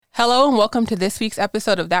Hello and welcome to this week's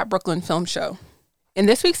episode of That Brooklyn Film Show. In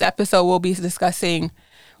this week's episode, we'll be discussing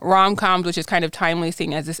rom-coms, which is kind of timely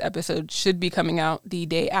seeing as this episode should be coming out the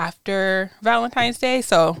day after Valentine's Day.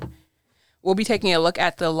 So we'll be taking a look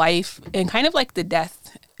at the life and kind of like the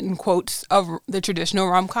death, in quotes, of the traditional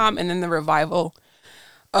rom-com and then the revival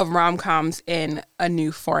of rom-coms in a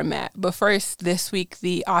new format. But first, this week,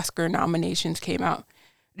 the Oscar nominations came out.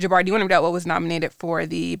 Jabbar, do you want to read out what was nominated for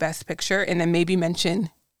the Best Picture and then maybe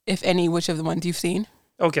mention, if any, which of the ones you've seen?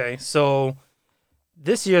 Okay, so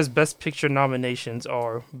this year's Best Picture nominations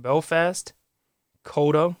are Belfast,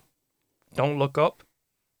 Coda, Don't Look Up,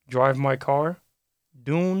 Drive My Car,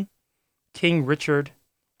 Dune, King Richard,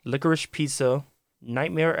 Licorice Pizza,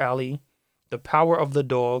 Nightmare Alley, The Power of the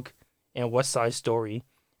Dog, and West Side Story.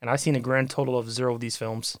 And I've seen a grand total of 0 of these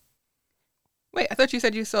films. Wait, I thought you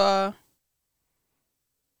said you saw...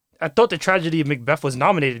 I thought The Tragedy of Macbeth was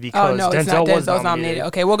nominated because Denzel was nominated.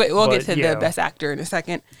 Okay, we'll get to the Best Actor in a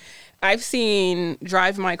second. I've seen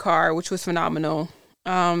Drive My Car, which was phenomenal.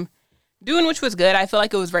 Dune, which was good. I feel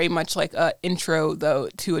like it was very much like an intro, though,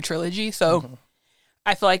 to a trilogy. So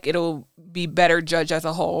I feel like it'll be better judged as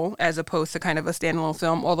a whole as opposed to kind of a standalone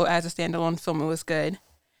film. Although as a standalone film, it was good.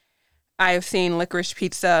 I've seen Licorice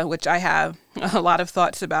Pizza, which I have a lot of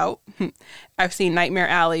thoughts about. I've seen Nightmare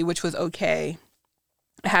Alley, which was okay.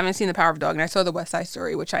 I haven't seen The Power of the Dog, and I saw The West Side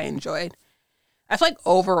Story, which I enjoyed. I feel like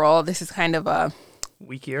overall, this is kind of a...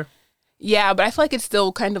 weak year? Yeah, but I feel like it's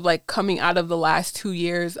still kind of like coming out of the last 2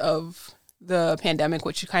 years of the pandemic,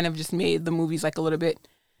 which kind of just made the movies like a little bit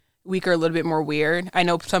weaker, a little bit more weird. I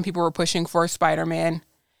know some people were pushing for Spider-Man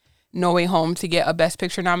No Way Home to get a Best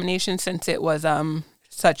Picture nomination since it was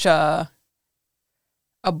such a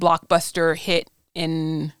blockbuster hit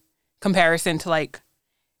in comparison to like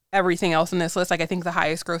everything else on this list. Like I think the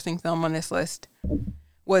highest grossing film on this list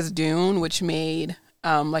was Dune, which made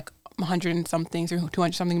like 100 and something or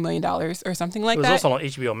 200 something $million or something like that. It was also on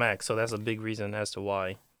HBO Max, so that's a big reason as to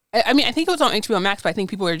why. I mean, I think it was on HBO Max, but I think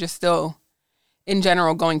people are just still, in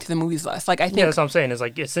general, going to the movies less. Like I think that's what I'm saying. It's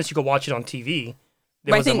like since you could watch it on TV,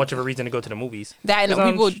 there wasn't much of a reason to go to the movies. That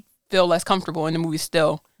and people feel less comfortable in the movies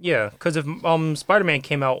still. Yeah, because if Spider-Man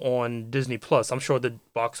came out on Disney Plus, I'm sure the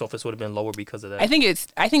box office would have been lower because of that. I think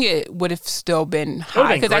it would have still been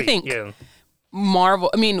high because I think Marvel.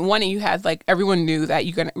 I mean, you had like everyone knew that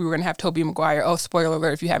we were gonna have Tobey Maguire. Oh, spoiler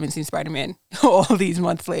alert! If you haven't seen Spider-Man all these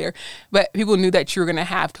months later, but people knew that you were gonna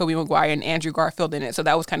have Tobey Maguire and Andrew Garfield in it, so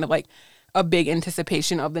that was kind of like a big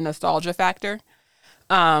anticipation of the nostalgia factor.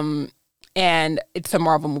 And it's a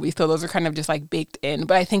Marvel movie, so those are kind of just like baked in.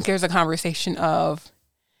 But I think there's a conversation of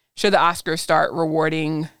should the Oscars start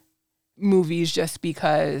rewarding movies just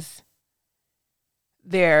because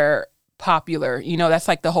they're popular? You know, that's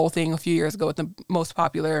like the whole thing a few years ago with the most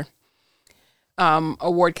popular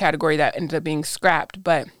award category that ended up being scrapped.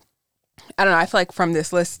 But I don't know. I feel like from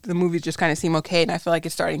this list, the movies just kind of seem okay, and I feel like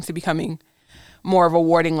it's starting to becoming more of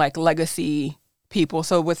awarding like legacy people.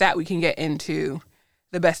 So with that, we can get into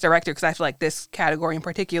the Best Director, because I feel like this category in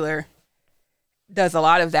particular does a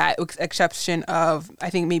lot of that, with exception of, I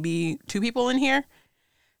think, maybe 2 people in here.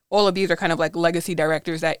 All of these are kind of like legacy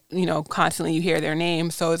directors that, you know, constantly you hear their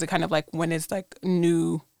names. So is it kind of like when is like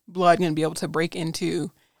new blood going to be able to break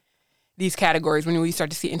into these categories when we start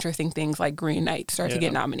to see interesting things like Green Knight start to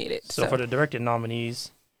get nominated? So for the director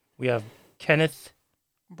nominees, we have Kenneth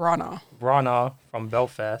Branagh from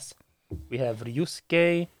Belfast. We have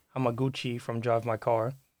Ryusuke Hamaguchi from Drive My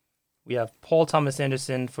Car. We have Paul Thomas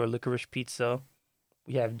Anderson for Licorice Pizza.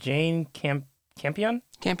 We have Jane Campion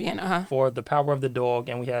for The Power of the Dog,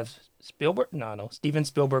 and we have Steven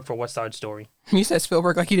Spielberg for West Side Story. You said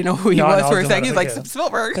Spielberg like you didn't know who he was for a second. He's like,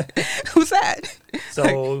 Spielberg? Who's that?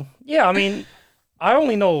 So, yeah, I mean, I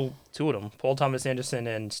only know 2 of them, Paul Thomas Anderson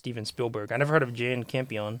and Steven Spielberg. I never heard of Jane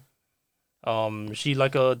Campion. She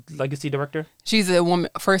like a legacy director? She's the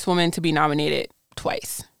first woman to be nominated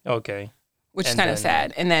twice. Okay. Which is kind of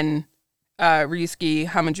sad. And then Ryusuke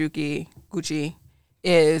Hamaguchi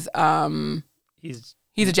is he's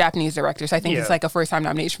a Japanese director, so I think it's like a first-time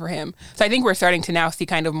nomination for him. So I think we're starting to now see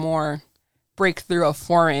kind of more breakthrough of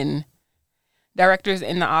foreign directors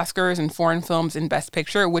in the Oscars and foreign films in Best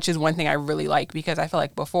Picture, which is one thing I really like, because I feel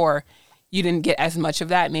like before you didn't get as much of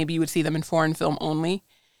that. Maybe you would see them in foreign film only,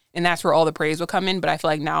 and that's where all the praise will come in. But I feel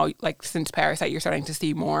like now, like since Parasite, you're starting to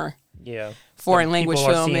see more foreign language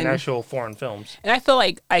film and actual foreign films. And I feel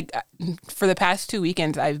like for the past 2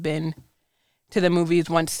 weekends, I've been to the movies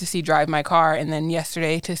once to see Drive My Car, and then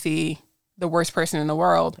yesterday to see The Worst Person in the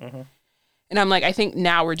World. Mm-hmm. And I'm like, I think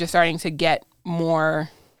now we're just starting to get more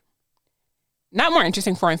not more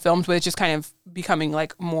interesting foreign films, but it's just kind of becoming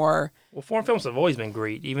like more. Well, foreign films have always been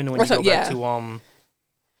great, even when you go back to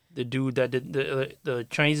the dude that did the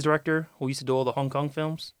Chinese director who used to do all the Hong Kong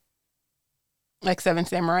films, like Seven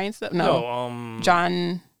Samurai and stuff. No,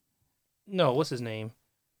 John. No, what's his name?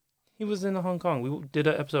 He was in Hong Kong. We did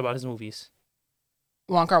an episode about his movies.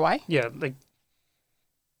 Wong Kar-wai? Yeah, like.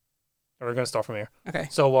 We're gonna start from here. Okay.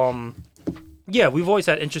 So, yeah, we've always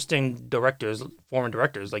had interesting directors, foreign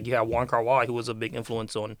directors. Like you have Wong Kar-wai, who was a big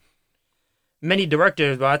influence on many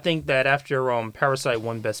directors. But I think that after Parasite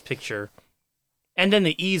won Best Picture, and then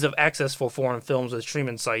the ease of access for foreign films with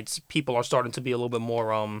streaming sites, people are starting to be a little bit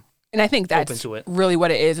more and I think that's really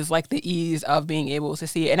what it is like the ease of being able to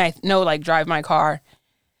see it. And I know like Drive My Car,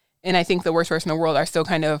 and I think The Worst Person in the World are still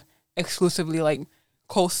kind of exclusively like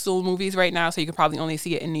coastal movies right now, so you can probably only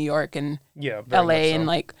see it in New York and LA, and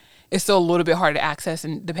like it's still a little bit harder to access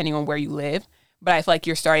and depending on where you live. But I feel like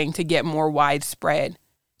you're starting to get more widespread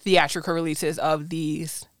theatrical releases of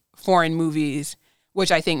these foreign movies,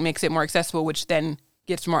 which I think makes it more accessible, which then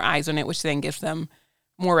gets more eyes on it, which then gives them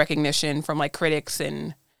more recognition from like critics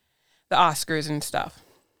and the Oscars and stuff.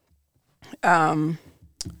 The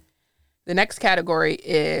next category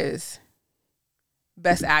is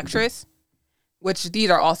Best Actress, which these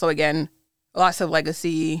are also, again, lots of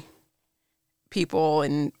legacy people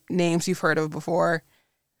and names you've heard of before.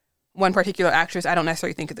 One particular actress I don't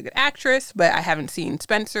necessarily think is a good actress, but I haven't seen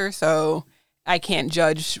Spencer, so I can't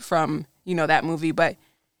judge from, that movie. But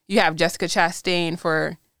you have Jessica Chastain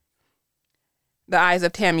for The Eyes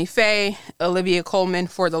of Tammy Faye, Olivia Colman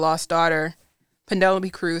for The Lost Daughter, Penelope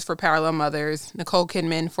Cruz for Parallel Mothers, Nicole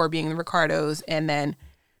Kidman for Being the Ricardos, and then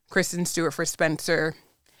Kristen Stewart for Spencer.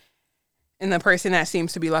 And the person that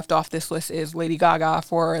seems to be left off this list is Lady Gaga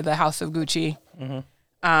for The House of Gucci.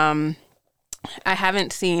 Mm-hmm. I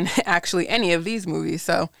haven't seen actually any of these movies,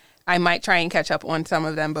 so I might try and catch up on some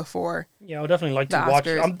of them before. Yeah, I would definitely like to watch.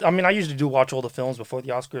 I usually do watch all the films before the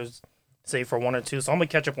Oscars, say for one or two. So I'm gonna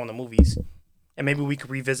catch up on the movies, and maybe we could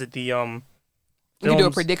revisit the films. We could do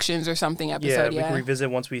a predictions or something episode. Yeah, we can revisit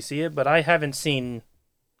once we see it. But I haven't seen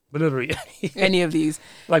literally any of these.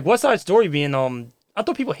 Like West Side Story being I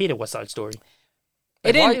thought people hated West Side Story.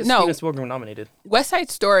 Like, it didn't. Why is Steven Spielberg nominated? West Side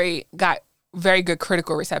Story got very good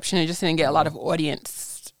critical reception. It just didn't get a lot of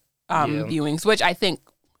audience viewings, which I think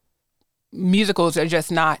musicals are just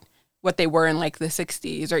not what they were in like the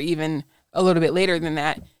 60s or even a little bit later than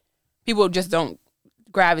that. People just don't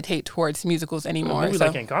gravitate towards musicals anymore. Maybe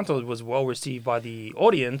like Encanto was well received by the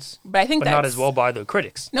audience, but I think but not as well by the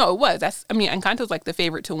critics. No, it was. Encanto's like the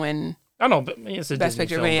favorite to win. I know, but it's a Best Disney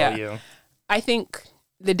Picture. film, Yeah. I think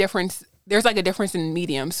the difference, there's like a difference in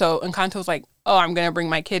medium. So Encanto's like, oh, I'm going to bring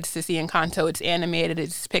my kids to see Encanto. It's animated.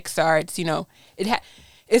 It's Pixar. It's,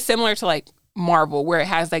 it's similar to like Marvel, where it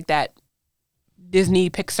has like that Disney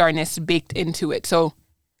Pixar-ness baked into it. So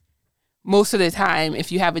most of the time,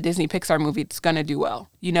 if you have a Disney Pixar movie, it's going to do well.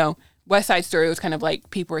 West Side Story was kind of like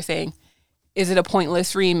people were saying, is it a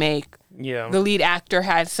pointless remake? Yeah. The lead actor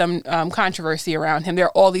had some controversy around him. There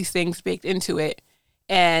are all these things baked into it.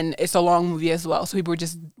 And it's a long movie as well. So people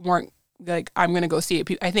just weren't like, I'm going to go see it.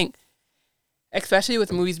 I think, especially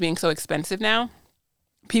with movies being so expensive now,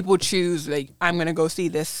 people choose, like, I'm going to go see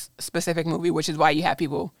this specific movie, which is why you have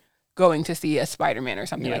people going to see a Spider-Man or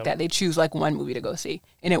something like that. They choose, like, one movie to go see.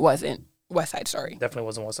 And it wasn't West Side Story. Definitely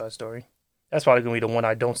wasn't West Side Story. That's probably going to be the one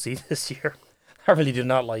I don't see this year. I really did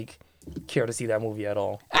not, care to see that movie at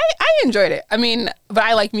all. I enjoyed it. But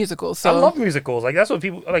I like musicals. So. I love musicals. Like, that's what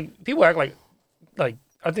people act like,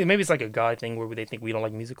 I think maybe it's like a guy thing where they think we don't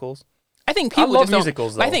like musicals. I think people love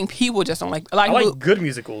musicals, though. I think people just don't like. I like good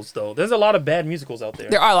musicals, though. There's a lot of bad musicals out there.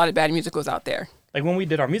 There are a lot of bad musicals out there. Like when we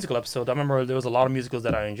did our musical episode, I remember there was a lot of musicals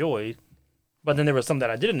that I enjoyed, but then there was some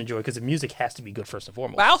that I didn't enjoy because the music has to be good first and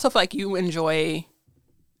foremost. But I also feel like you enjoy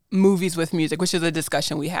movies with music, which is a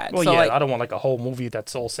discussion we had. Well, so, I don't want like a whole movie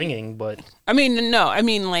that's all singing, but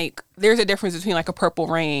there's a difference between like a Purple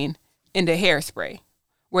Rain and a Hairspray.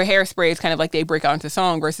 Where Hairspray is kind of like they break out into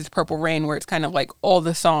song versus Purple Rain, where it's kind of like all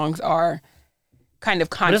the songs are kind of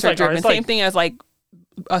concert driven. Same thing as like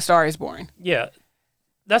A Star Is Born. Yeah,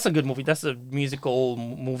 that's a good movie. That's a musical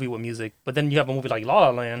movie with music. But then you have a movie like La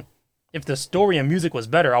La Land. If the story and music was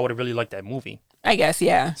better, I would have really liked that movie. I guess,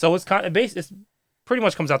 yeah. So it's pretty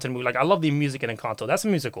much comes out to the movie. Like I love the music in Encanto. That's a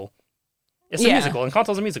musical. It's a musical.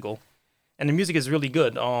 Encanto's a musical, and the music is really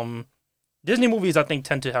good. Disney movies, I think,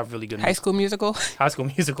 tend to have really good music. High School Musical? High School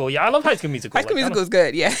Musical. Yeah, I love High School Musical. High School Musical is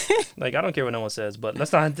good, yeah. Like, I don't care what no one says, but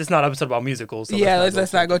it's not an episode about musicals. So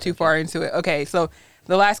let's not go too far into it. Okay, so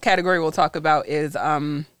the last category we'll talk about is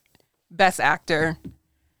Best Actor.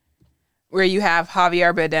 where you have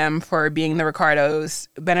Javier Bardem for Being the Ricardos,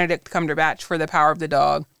 Benedict Cumberbatch for The Power of the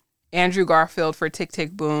Dog, Andrew Garfield for Tick,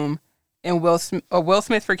 Tick, Boom, and Will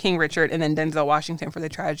Smith for King Richard, and then Denzel Washington for The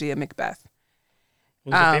Tragedy of Macbeth.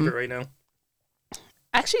 Who's your favorite right now?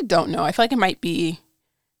 I actually don't know. I feel like it might be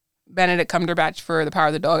Benedict Cumberbatch for The Power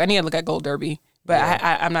of the Dog. I need to look at Gold Derby, but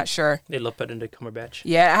yeah. I'm not sure. They love Benedict Cumberbatch.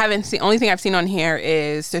 Yeah, I haven't seen. Only thing I've seen on here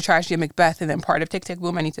is The Tragedy of Macbeth and then part of Tick, Tick,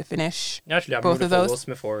 Boom. I need to finish actually, I'm both of those. Will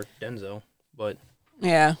Smith or Denzel, but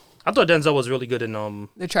yeah, I thought Denzel was really good in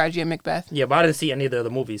The Tragedy of Macbeth. Yeah, but I didn't see any of the other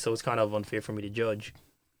movies, so it's kind of unfair for me to judge.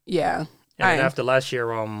 Yeah, and then after last year,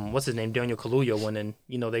 what's his name, Daniel Kaluuya winning.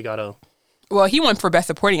 They got a. Well, he won for Best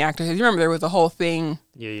Supporting Actor. You remember there was a whole thing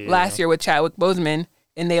last year with Chadwick Boseman,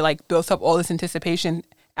 and they built up all this anticipation,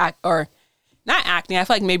 or not acting. I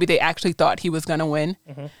feel like maybe they actually thought he was gonna win,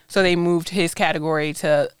 so they moved his category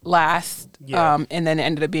to last, and then it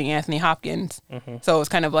ended up being Anthony Hopkins. So it was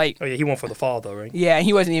kind of like, oh yeah, he won for The Fall though, right? Yeah,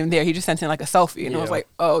 he wasn't even there. He just sent in a selfie, and I was like,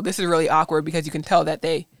 oh, this is really awkward because you can tell that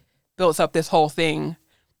they built up this whole thing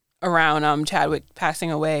around Chadwick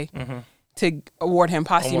passing away. To award him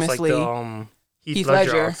posthumously, almost like the, Heath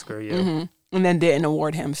Ledger Oscar, and then didn't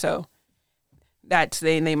award him. So that's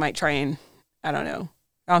they might try and I don't know.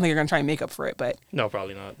 I don't think they're gonna try and make up for it, but no,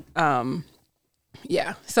 probably not.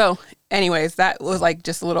 Yeah. So, anyways, that was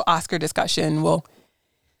just a little Oscar discussion. We'll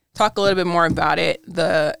talk a little bit more about it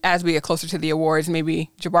as we get closer to the awards. Maybe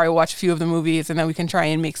Jabari will watch a few of the movies, and then we can try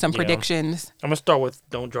and make some predictions. I'm gonna start with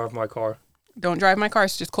 "Don't Drive My Car." Don't Drive My Car.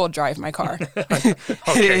 It's just called Drive My Car.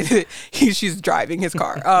 Okay. She's driving his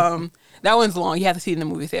car. That one's long. You have to see it in the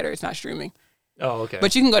movie theater. It's not streaming. Oh, okay.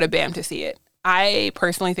 But you can go to BAM to see it. I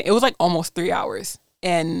personally think it was almost 3 hours.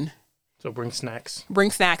 And so bring snacks.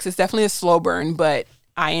 Bring snacks. It's definitely a slow burn, but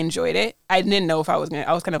I enjoyed it. I didn't know if I was going to.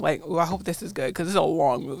 I was kind of like, oh, I hope this is good because it's a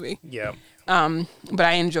long movie. Yeah. But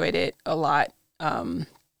I enjoyed it a lot.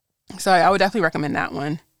 So I would definitely recommend that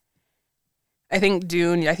one. I think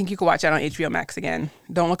Dune, I think you could watch that on HBO Max again.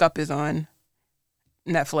 Don't Look Up is on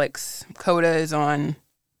Netflix. Coda is on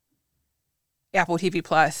Apple TV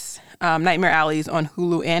Plus. Nightmare Alley is on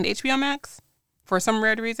Hulu and HBO Max for some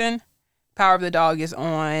weird reason. Power of the Dog is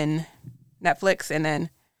on Netflix. And then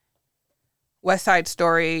West Side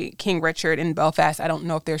Story, King Richard, and Belfast, I don't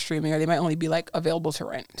know if they're streaming or they might only be available to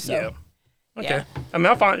rent. So, yeah. Okay. Yeah. I mean,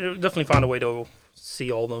 I'll definitely find a way to see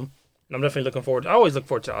all of them. And I'm definitely looking forward. I always look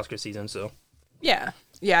forward to Oscar season, so. Yeah,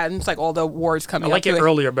 and it's all the awards coming. I like it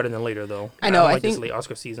earlier better than later, though. I know. I think this late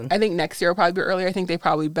Oscar season. I think next year will probably be earlier. I think they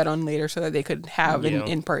probably bet on later so that they could have an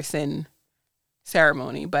in-person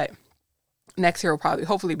ceremony. But next year will probably,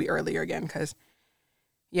 hopefully, be earlier again because,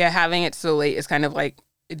 having it so late is kind of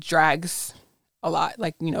it drags a lot.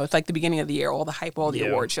 It's the beginning of the year, all the hype, all the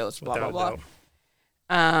award shows, blah blah blah.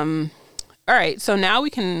 All right, so now we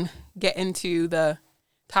can get into the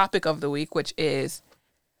topic of the week, which is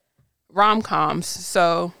rom-coms.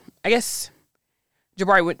 So I guess,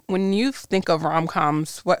 Jabari, when you think of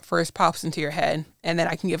rom-coms, what first pops into your head? And then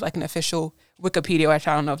I can give an official Wikipedia, which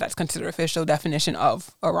I don't know if that's considered official definition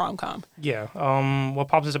of a rom-com. Yeah. What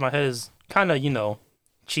pops into my head is kind of,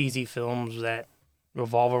 cheesy films that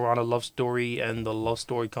revolve around a love story and the love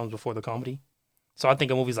story comes before the comedy. So I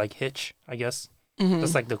think of movies like Hitch, I guess.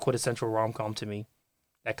 That's the quintessential rom-com to me.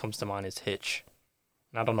 That comes to mind is Hitch.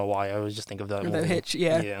 And I don't know why. I always just think of that movie. The Hitch,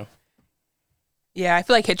 yeah. Yeah. Yeah, I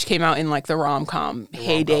feel like Hitch came out in the rom-com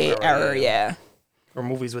heyday era, yeah. Or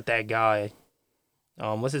movies with that guy.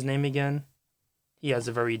 What's his name again? He has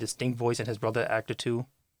a very distinct voice, and his brother actor too.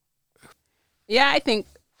 Yeah, I think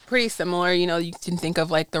pretty similar. You can think of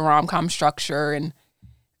the rom-com structure and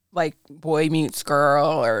boy meets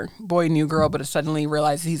girl or boy knew girl, but suddenly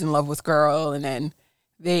realizes he's in love with girl, and then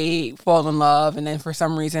they fall in love, and then for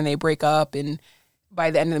some reason they break up, and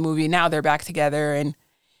by the end of the movie, now they're back together and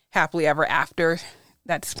happily ever after.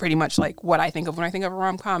 That's pretty much what I think of when I think of a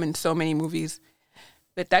rom-com, and so many movies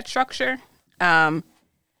fit that structure.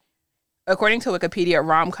 According to Wikipedia,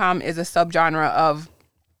 rom-com is a subgenre of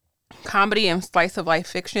comedy and slice of life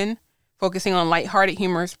fiction, focusing on lighthearted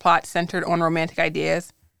humorous plots centered on romantic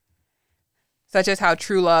ideas, such as how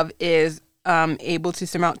true love is able to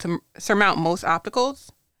surmount most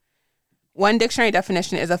obstacles. One dictionary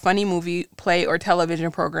definition is a funny movie, play, or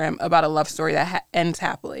television program about a love story that ends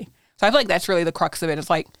happily. So I feel like that's really the crux of it. It's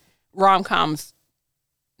rom-coms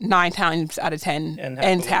 9 times out of 10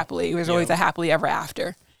 ends happily. There's always a happily ever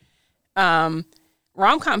after.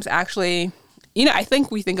 Rom-coms actually, I think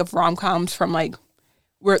we think of rom-coms from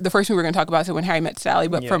the first movie we're going to talk about is When Harry Met Sally,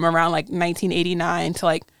 but from around 1989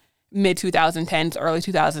 to mid 2010s, early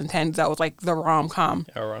 2010s, that was the rom-com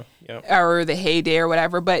era, or the heyday or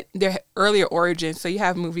whatever. But their earlier origins. So you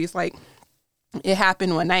have movies like It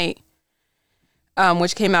Happened One Night,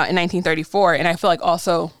 which came out in 1934. And I feel like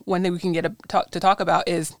also one thing we can to talk about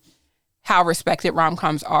is how respected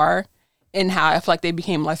rom-coms are and how I feel like they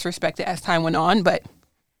became less respected as time went on. But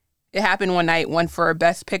It Happened One Night won for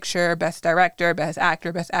Best Picture, Best Director, Best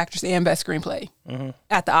Actor, Best Actress, and Best Screenplay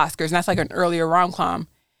at the Oscars. And that's like an earlier rom-com.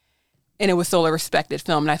 And it was still a respected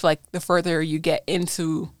film. And I feel like the further you get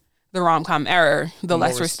into the rom-com era, the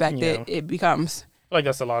less respected it becomes. I feel like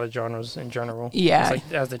that's a lot of genres in general. Yeah. It's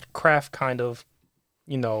like as the craft kind of,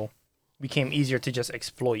 became easier to just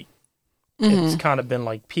exploit. It's kind of been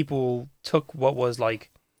like people took what was like,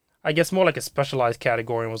 I guess more like a specialized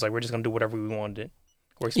category and was like, we're just going to do whatever we wanted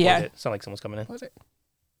or exploit it. Sound like someone's coming in. Was it?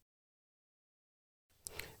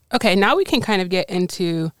 Okay, now we can kind of get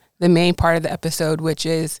into the main part of the episode, which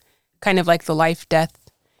is kind of like the life, death.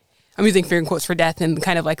 I'm using finger quotes for death and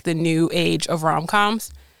kind of like the new age of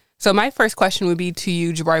rom-coms. So my first question would be to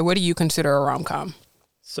you, Jabari. What do you consider a rom-com?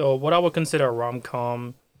 So what I would consider a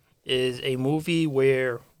rom-com is a movie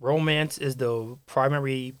where romance is the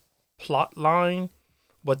primary plot line,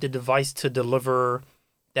 but the device to deliver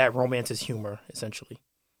that romance is humor, essentially.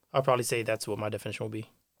 I'll probably say that's what my definition would be.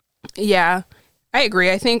 Yeah, I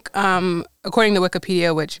agree. I think according to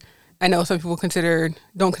Wikipedia, which I know some people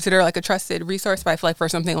don't consider like a trusted resource, but I feel like for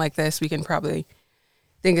something like this, we can probably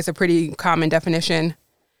think it's a pretty common definition.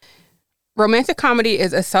 Romantic comedy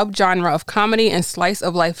is a subgenre of comedy and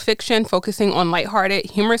slice-of-life fiction focusing on lighthearted,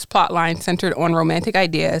 humorous plot lines centered on romantic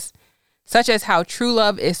ideas, such as how true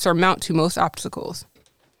love is surmount to most obstacles.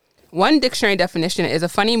 One dictionary definition is a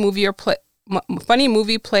funny movie,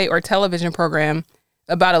 play, or television program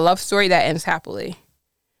about a love story that ends happily.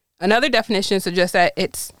 Another definition suggests that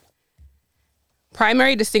its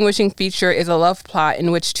primary distinguishing feature is a love plot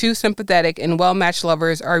in which two sympathetic and well-matched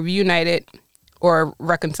lovers are reunited or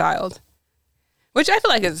reconciled, which I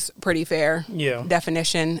feel like is pretty fair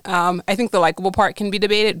definition. I think the likable part can be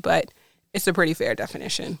debated, but it's a pretty fair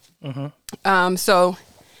definition. So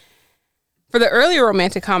for the earlier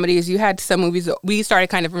romantic comedies, you had some movies. We started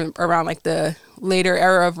kind of around like the later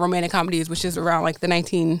era of romantic comedies, which is around like the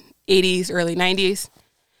 1980s, early 90s.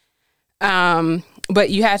 But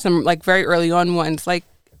you had some like very early on ones, like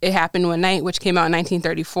It Happened One Night, which came out in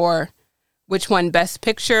 1934, which won Best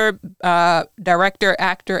Picture, Director,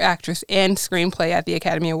 Actor, Actress, and Screenplay at the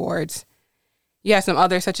Academy Awards. You have some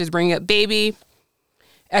others, such as Bring Up Baby.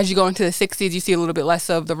 As you go into the 60s, you see a little bit less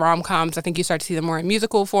of the rom-coms. I think you start to see them more in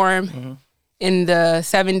musical form. In the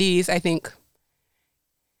 70s, I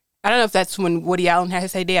don't know if that's when Woody Allen had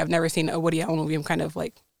his heyday. I've never seen a Woody Allen movie. I'm kind of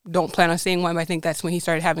like, don't plan on seeing one, but I think that's when he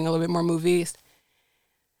started having a little bit more movies.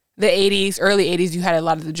 The 80s, early 80s, you had a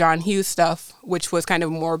lot of the John Hughes stuff, which was kind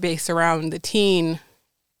of more based around the teen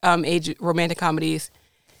age romantic comedies.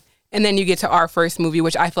 And then you get to our first movie,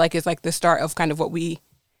 which I feel like is like the start of kind of what we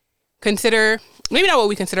consider, maybe not what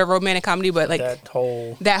we consider romantic comedy, but like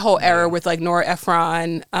that whole era with like Nora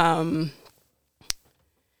Ephron,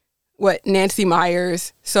 Nancy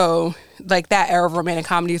Meyers. So like that era of romantic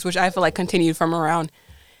comedies, which I feel like continued from around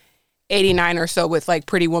 89 or so with like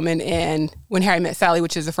Pretty Woman and When Harry Met Sally,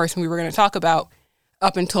 which is the first movie we're going to talk about,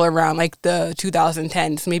 up until around like the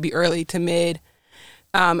 2010s, maybe early to mid.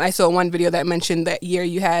 I saw one video that mentioned that year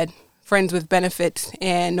you had Friends with Benefits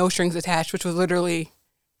and No Strings Attached, which was literally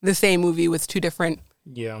the same movie with two different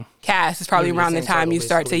casts. It's probably around the time you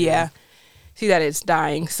start to see that it's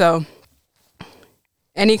dying. So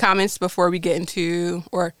any comments before we get into,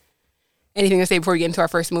 or anything to say before we get into our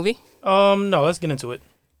first movie? No, let's get into it.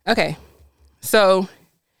 Okay. So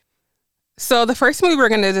the first movie we're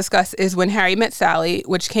going to discuss is When Harry Met Sally,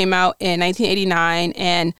 which came out in 1989.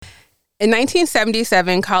 And in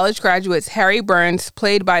 1977, college graduates Harry Burns,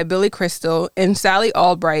 played by Billy Crystal, and Sally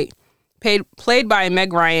Albright, played by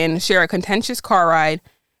Meg Ryan, share a contentious car ride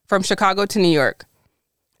from Chicago to New York,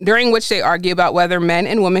 during which they argue about whether men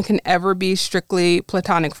and women can ever be strictly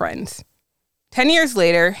platonic friends. 10 years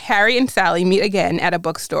later, Harry and Sally meet again at a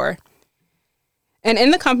bookstore. And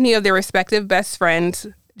in the company of their respective best friends,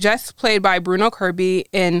 Jess, played by Bruno Kirby,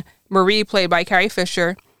 and Marie, played by Carrie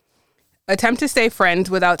Fisher, attempt to stay friends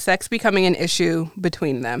without sex becoming an issue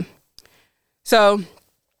between them. So,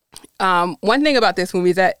 one thing about this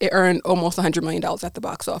movie is that it earned almost $100 million at the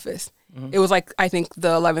box office. It was like, I think, the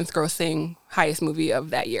 11th grossing highest movie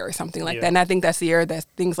of that year or something like that. And I think that's the year that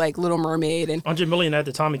things like Little Mermaid and... $100 million at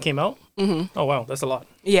the time it came out? Oh, wow. That's a lot.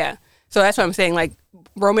 Yeah. So that's what I'm saying. Like,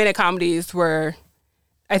 romantic comedies were,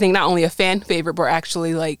 I think, not only a fan favorite, but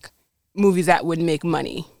actually, like, movies that would make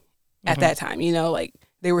money at that time. You know, like,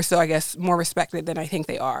 they were still, I guess, more respected than I think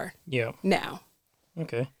they are now.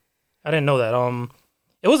 Okay. I didn't know that.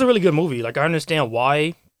 It was a really good movie. Like, I understand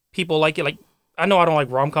why people like it. Like, I know I don't like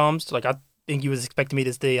rom-coms. Like, I think you was expecting me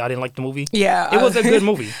to say I didn't like the movie. Yeah. It was a good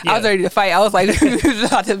movie. Yeah. I was ready to fight. I was like,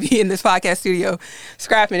 about to be in this podcast studio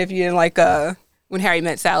scrapping if you didn't like When Harry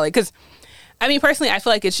Met Sally. Because, I mean, personally, I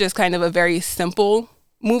feel like it's just kind of a very simple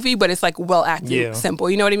movie, but it's like well acted, simple.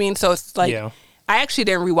 You know what I mean? So it's like, I actually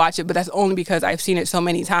didn't rewatch it, but that's only because I've seen it so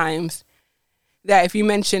many times that if you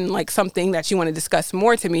mention like something that you want to discuss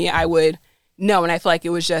more to me, I would know. And I feel like it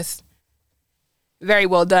was just very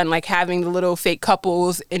well done, like having the little fake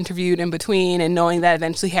couples interviewed in between and knowing that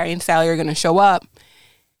eventually Harry and Sally are going to show up.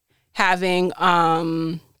 Having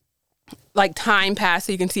like time pass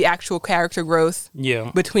so you can see actual character growth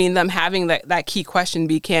between them. Having that key question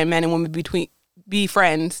be, can men and women be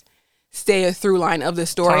friends? Stay a through line of the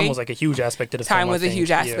story. Time was like a huge aspect of the film. Time was a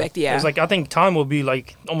huge aspect, yeah. It was like, I think Time will be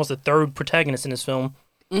like almost a third protagonist in this film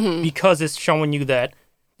because it's showing you that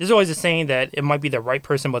there's always a saying that it might be the right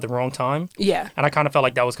person but the wrong time. Yeah. And I kind of felt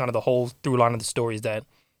like that was kind of the whole through line of the story, is that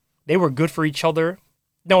they were good for each other.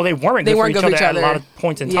 No, they weren't good for each other at a lot of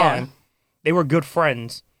points in time. They were good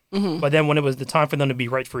friends. But then when it was the time for them to be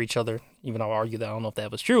right for each other, even though I argue that I don't know if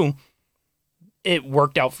that was true, it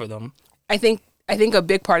worked out for them. I think a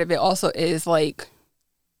big part of it also is like,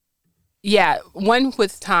 one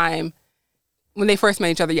with Time, when they first met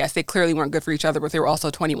each other, yes, they clearly weren't good for each other, but they were also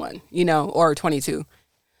 21, or 22.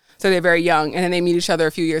 So they're very young. And then they meet each other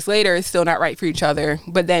a few years later, still not right for each other.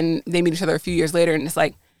 But then they meet each other a few years later and it's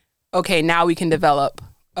like, okay, now we can develop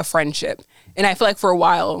a friendship. And I feel like for a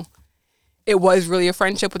while, it was really a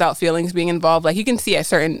friendship without feelings being involved. Like you can see at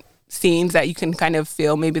certain scenes that you can kind of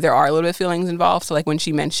feel maybe there are a little bit of feelings involved. So like when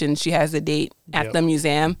she mentioned she has a date at the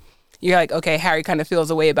museum, you're like, okay, Harry kind of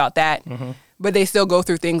feels a way about that. But they still go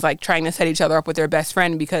through things like trying to set each other up with their best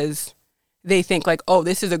friend because they think like, oh,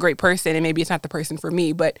 this is a great person and maybe it's not the person for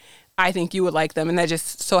me, but I think you would like them. And that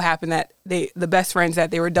just so happened that the best friends that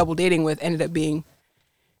they were double dating with ended up being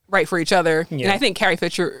right for each other. And I think Carrie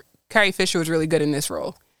Fisher was really good in this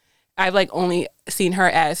role. I've like only seen her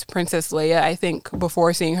as Princess Leia, I think,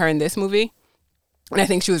 before seeing her in this movie. And I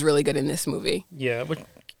think she was really good in this movie. Yeah, but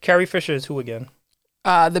Carrie Fisher is who again?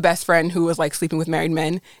 The best friend who was like sleeping with married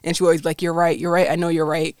men. And she was always like, you're right, I know you're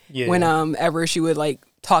right. Yeah. When ever she would like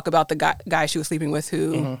talk about the guy she was sleeping with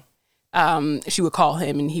who she would call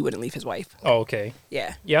him and he wouldn't leave his wife. Oh, okay.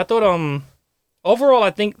 Yeah. Yeah, I thought overall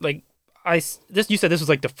I think like you said this was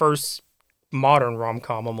like the first modern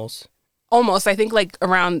rom-com almost. Almost. I think like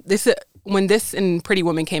around this, when this and Pretty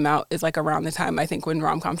Woman came out is like around the time I think when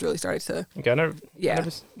rom-coms really started to.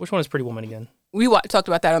 Okay, which one is Pretty Woman again? We talked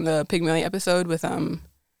about that on the Pygmalion episode with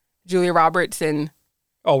Julia Roberts and.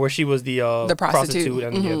 Oh, where she was the prostitute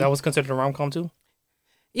and that was considered a rom-com too.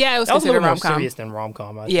 Yeah, it was considered a rom-com. That was a little more serious than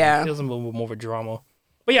rom-com. I think. It was a little more of a drama.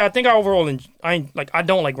 But yeah, I think overall, I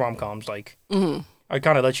don't like rom-coms. Like, I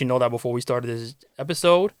kind of let you know that before we started this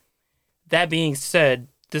episode. That being said,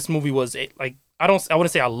 this movie was like, I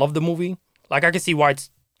wouldn't say I love the movie. Like, I can see why it's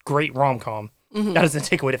great rom-com. That doesn't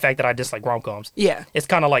take away the fact that I dislike rom-coms. Yeah. It's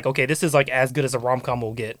kind of like, okay, this is like as good as a rom-com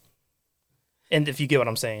will get. And if you get what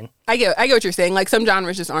I'm saying. I get what you're saying. Like, some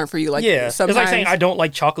genres just aren't for you. Like, sometimes... It's like saying I don't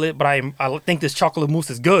like chocolate, but I think this chocolate mousse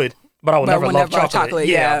is good, but I will never love chocolate.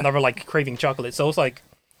 Yeah, I'll never like craving chocolate. So it's like...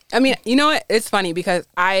 I mean, you know what? It's funny because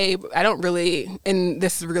I don't really, and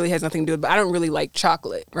this really has nothing to do with it, but I don't really like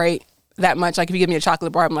chocolate, right? That much. Like, if you give me a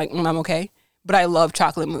chocolate bar, I'm like, I'm okay. But I love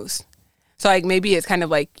chocolate mousse. So, like, maybe it's kind of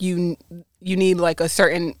like you need, like, a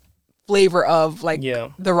certain flavor of, like,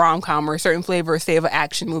 the rom-com or a certain flavor, say, of an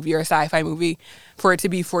action movie or a sci-fi movie for it to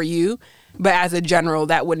be for you. But as a general,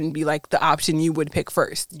 that wouldn't be, like, the option you would pick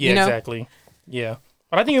first. Yeah, you know? Exactly. Yeah.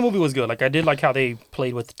 But I think the movie was good. Like, I did like how they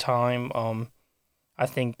played with time. I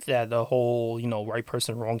think that the whole, right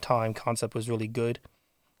person, wrong time concept was really good.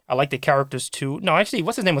 I like the characters too. No, actually,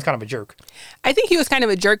 what's his name was kind of a jerk. I think he was kind of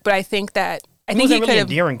a jerk, but I think he could really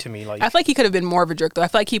endearing to me. Like, I feel like he could have been more of a jerk though. I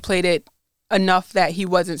feel like he played it enough that he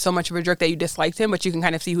wasn't so much of a jerk that you disliked him, but you can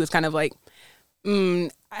kind of see who was kind of like,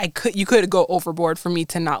 you could go overboard for me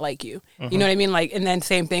to not like you. You know what I mean? Like, and then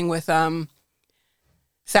same thing with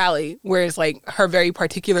Sally, whereas like her very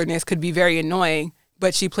particularness could be very annoying,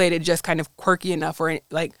 but she played it just kind of quirky enough or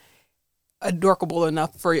like adorable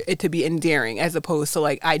enough for it to be endearing, as opposed to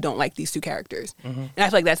like, I don't like these two characters. And I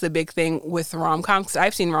feel like that's the big thing with rom-coms.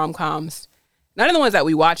 I've seen rom-coms, none of the ones that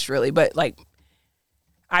we watched really, but like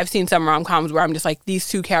I've seen some rom-coms where I'm just like, these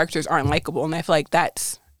two characters aren't likable. And I feel like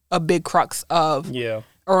that's a big crux of a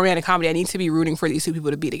romantic comedy. I need to be rooting for these two people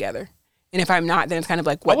to be together. And if I'm not, then it's kind of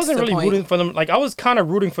like, what's the point? I wasn't really rooting for them. Like, I was kind of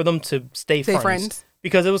rooting for them to stay friends.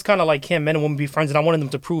 Because it was kind of like, can men and women be friends? And I wanted them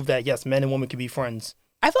to prove that, yes, men and women can be friends.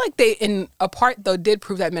 I feel like they, in a part, though, did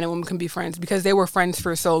prove that men and women can be friends because they were friends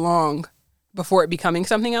for so long before it becoming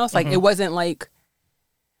something else. Like, it wasn't like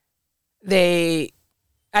they,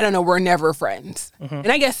 I don't know, were never friends.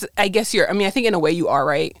 And I guess I think in a way you are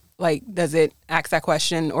right. Like, does it ask that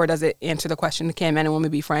question, or does it answer the question, can men and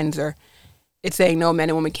women be friends? Or it's saying, no, men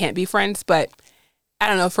and women can't be friends. But I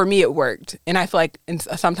don't know, for me it worked. And I feel like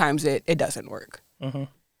sometimes it doesn't work.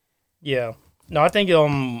 Yeah. No, I think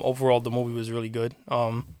overall the movie was really good.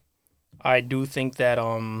 I do think that,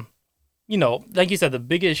 like you said, the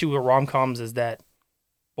big issue with rom-coms is that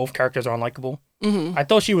both characters are unlikable. I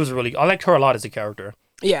thought I liked her a lot as a character.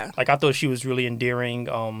 Yeah. Like, I thought she was really endearing.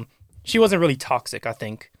 She wasn't really toxic, I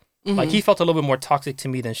think. Like, he felt a little bit more toxic to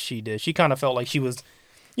me than she did. She kind of felt like she was,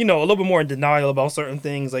 a little bit more in denial about certain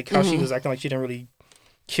things, like how she was acting like she didn't really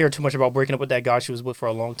care too much about breaking up with that guy she was with for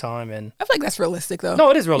a long time. And I feel like that's realistic, though.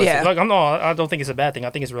 No, it is realistic. Yeah. Like, I don't think it's a bad thing.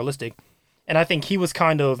 I think it's realistic. And I think he was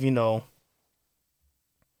kind of,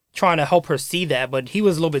 trying to help her see that, but he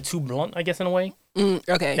was a little bit too blunt, I guess, in a way.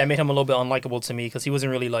 Okay. That made him a little bit unlikable to me, because he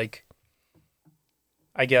wasn't really, like,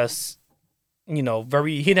 I guess, he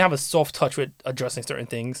didn't have a soft touch with addressing certain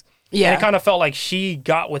things. Yeah. And it kind of felt like she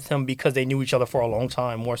got with him because they knew each other for a long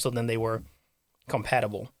time, more so than they were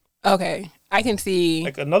compatible. Okay. I can see.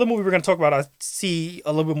 Like, another movie we're going to talk about, I see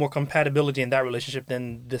a little bit more compatibility in that relationship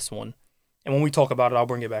than this one. And when we talk about it, I'll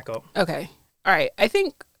bring it back up. Okay. All right.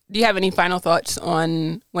 Do you have any final thoughts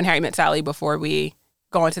on When Harry Met Sally before we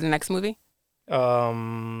go on to the next movie?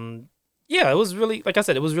 Yeah, it was really, like I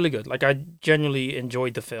said, it was really good. Like, I genuinely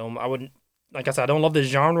enjoyed the film. Like I said, I don't love this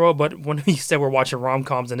genre, but when we said we're watching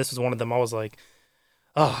rom-coms and this was one of them, I was like,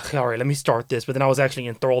 oh, all right, let me start this. But then I was actually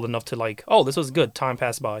enthralled enough to, like, oh, this was good. Time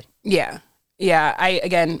passed by. Yeah. Yeah.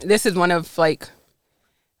 This is one of, like,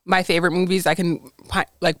 my favorite movies. I can,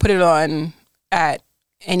 like, put it on at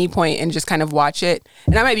any point and just kind of watch it.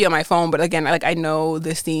 And I might be on my phone, but again, like, I know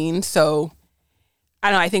the scene, so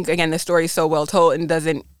I don't know. I think, again, the story is so well told and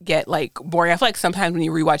doesn't get, like, boring. I feel like sometimes when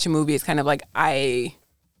you rewatch a movie, it's kind of like, I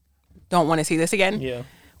don't want to see this again. Yeah.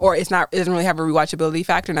 Or it doesn't really have a rewatchability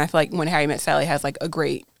factor. And I feel like When Harry Met Sally has, like, a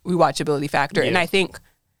great rewatchability factor. Yeah. And I think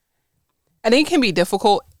it can be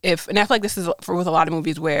difficult and I feel like this is with a lot of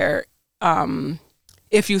movies where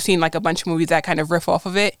if you've seen, like, a bunch of movies that kind of riff off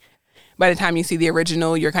of it, by the time you see the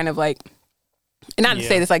original, you're kind of like, and not to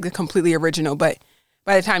say this like the completely original, but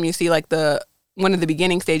by the time you see, like, one of the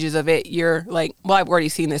beginning stages of it, you're like, well, I've already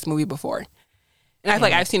seen this movie before. And I feel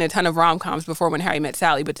like I've seen a ton of rom-coms before When Harry Met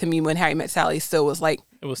Sally, but to me, When Harry Met Sally still was like,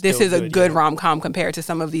 this is a good rom-com compared to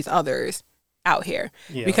some of these others out here.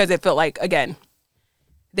 Yeah. Because it felt like, again,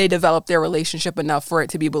 they developed their relationship enough for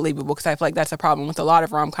it to be believable, because I feel like that's a problem with a lot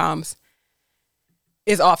of rom-coms,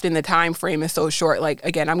 is often the time frame is so short. Like,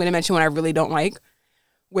 again, I'm going to mention one I really don't like,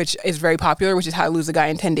 which is very popular, which is How to Lose a Guy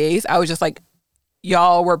in 10 Days. I was just like,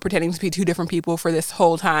 y'all were pretending to be two different people for this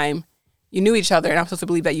whole time. You knew each other, and I'm supposed to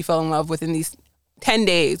believe that you fell in love within these 10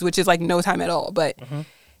 days, which is like no time at all. But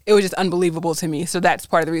it was just unbelievable to me. So that's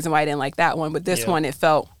part of the reason why I didn't like that one. But this one, it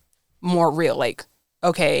felt more real. Like,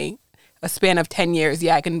 okay, a span of 10 years,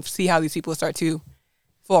 I can see how these people start to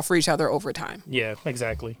fall for each other over time. Yeah,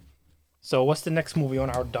 exactly. So what's the next movie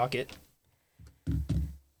on our docket?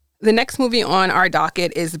 The next movie on our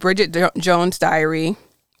docket is Bridget Jones' Diary,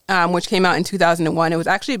 which came out in 2001. It was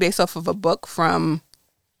actually based off of a book from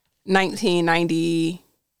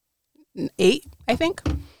 1998, I think.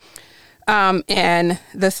 And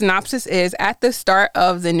the synopsis is, at the start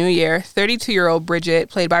of the new year, 32-year-old Bridget,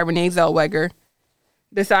 played by Renee Zellweger,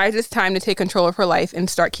 decides it's time to take control of her life and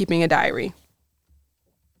start keeping a diary.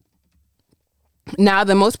 Now,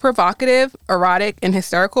 the most provocative, erotic, and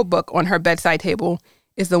hysterical book on her bedside table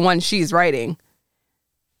is the one she's writing.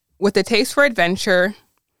 With a taste for adventure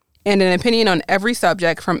and an opinion on every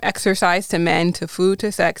subject, from exercise to men to food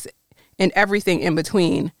to sex and everything in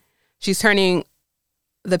between, she's turning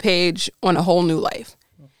the page on a whole new life.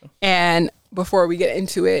 And before we get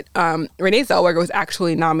into it, Renee Zellweger was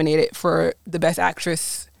actually nominated for the Best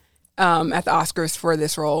Actress at the Oscars for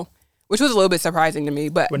this role, which was a little bit surprising to me.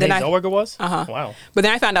 But Renee Zellweger was? Uh-huh. Wow. But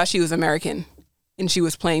then I found out she was American, and she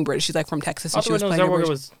was playing British. She's like from Texas, and she was playing Zellweger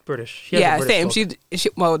was British. She has a British same. look. She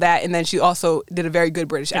that, and then she also did a very good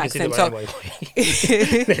British accent. So anyway.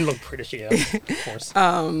 They look British, yeah, of course.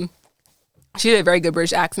 She did a very good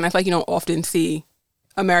British accent. I feel like you don't often see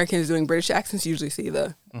Americans doing British accents. You usually see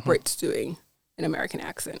the Brits doing an American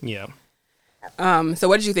accent. Yeah. So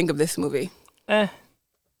what did you think of this movie? I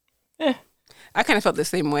kind of felt the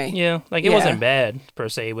same way. Yeah, like it wasn't bad per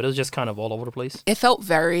se, but it was just kind of all over the place. It felt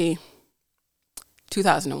very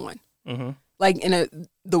 2001, like in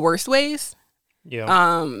the worst ways. Yeah.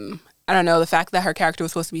 I don't know, the fact that her character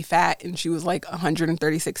was supposed to be fat and she was like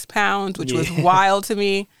 136 pounds, which was wild to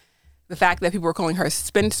me. the fact that people were calling her a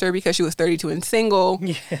spinster because she was 32 and single,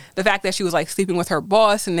 the fact that she was like sleeping with her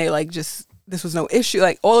boss and they like just, this was no issue.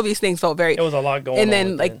 Like all of these things felt very, it was a lot going on. And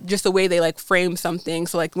then like just the way they like framed something.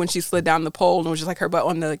 So like when she slid down the pole and it was just like her butt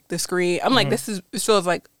on the screen, I'm like, this feels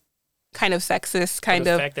like kind of sexist,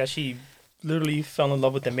 the fact that she literally fell in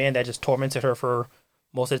love with the man that just tormented her for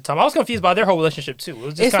most of the time. I was confused by their whole relationship too. It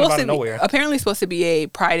was just kind of out of nowhere. Apparently it's supposed to be a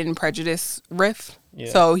Pride and Prejudice riff. Yeah.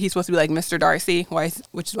 So he's supposed to be like Mr. Darcy,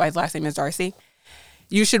 which is why his last name is Darcy.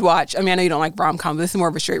 You should watch, I mean, I know you don't like rom-com, but this is more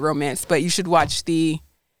of a straight romance, but you should watch the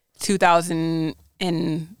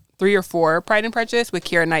 2003 or 4 Pride and Prejudice with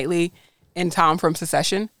Keira Knightley and Tom from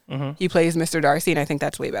Succession. Mm-hmm. He plays Mr. Darcy, and I think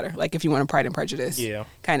that's way better. Like if you want a Pride and Prejudice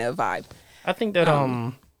kind of vibe. I think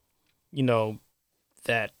that, you know,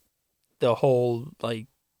 that the whole like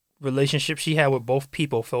relationship she had with both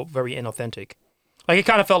people felt very inauthentic. Like it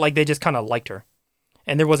kind of felt like they just kind of liked her.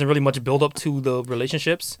 And there wasn't really much build up to the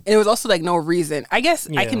relationships. And it was also like no reason. I guess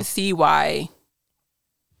I can see why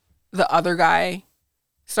the other guy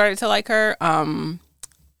started to like her.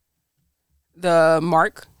 The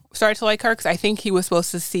Mark started to like her because I think he was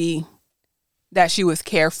supposed to see that she was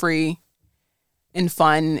carefree and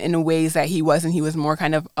fun in ways that he wasn't. He was more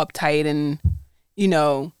kind of uptight and, you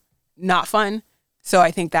know, not fun. So I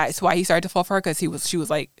think that's why he started to fall for her because she was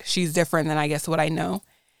like, she's different than I guess what I know.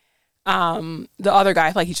 The other guy,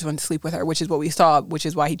 I feel like he just wanted to sleep with her, which is what we saw, which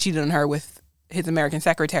is why he cheated on her with his American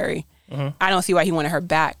secretary. Mm-hmm. I don't see why he wanted her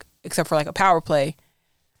back, except for like a power play,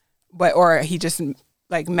 or he just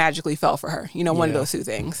like magically fell for her. You know, one of those two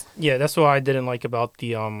things. Yeah, that's what I didn't like about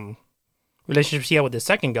the relationship she had with the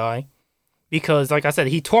second guy, because like I said,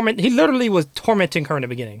 he literally was tormenting her in the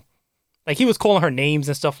beginning. Like he was calling her names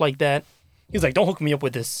and stuff like that. He was like, "Don't hook me up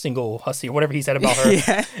with this single hussy," or whatever he said about her.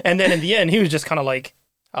 Yeah. And then in the end, he was just kind of like,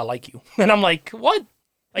 "I like you," and I'm like, "What?"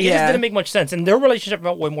 Like it just didn't make much sense. And their relationship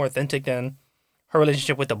felt way more authentic than her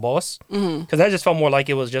relationship with the boss, because that just felt more like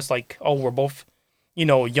it was just like, "Oh, we're both, you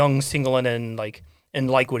know, young, single, and then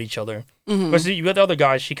like with each other." Whereas with the other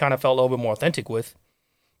guys, she kind of felt a little bit more authentic with,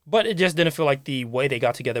 but it just didn't feel like the way they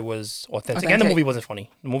got together was authentic. And the movie wasn't funny.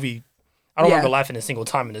 The movie, I don't remember laughing a single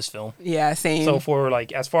time in this film. Yeah, same. So for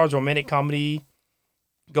like, as far as romantic comedy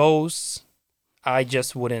goes, I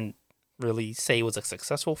just wouldn't really say it was a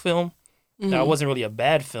successful film. Now, it wasn't really a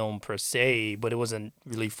bad film per se, but it wasn't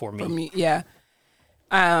really for me. Yeah.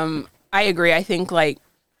 I agree. I think like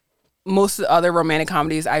most of the other romantic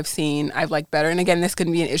comedies I've seen, I've liked better. And again, this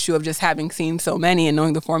could be an issue of just having seen so many and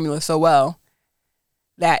knowing the formula so well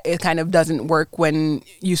that it kind of doesn't work when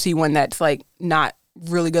you see one that's like not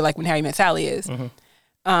really good, like When Harry Met Sally is.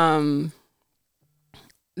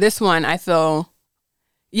 This one, I feel,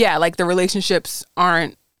 like the relationships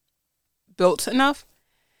aren't built enough.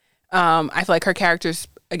 I feel like her characters,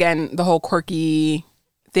 again, the whole quirky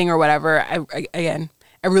thing or whatever, I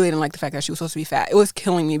really didn't like the fact that she was supposed to be fat. It was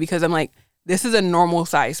killing me because I'm like, this is a normal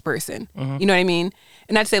sized person. You know what I mean?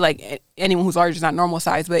 And not to say like anyone who's large is not normal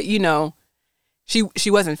size, but you know, she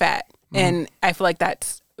wasn't fat. And I feel like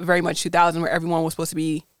that's very much 2000 where everyone was supposed to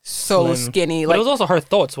be so skinny. But it was also her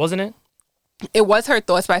thoughts, wasn't it? It was her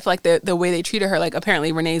thoughts, but I feel like the way they treated her, like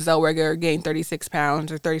apparently Renee Zellweger gained 36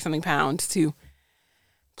 pounds or 30-something pounds to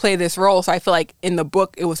play this role. So I feel like in the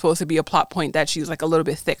book, it was supposed to be a plot point that she was like a little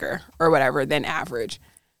bit thicker or whatever than average,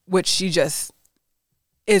 which she just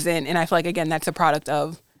isn't. And I feel like, again, that's a product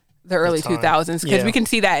of the early 2000s because we can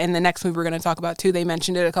see that in the next movie we're going to talk about too. They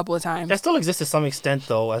mentioned it a couple of times. That still exists to some extent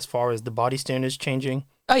though, as far as the body standards changing.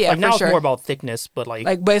 Oh yeah, like now sure. It's more about thickness, but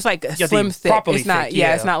but it's like a slim thick. It's not. Thick,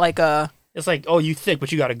 it's not like a. It's like, oh, you thick,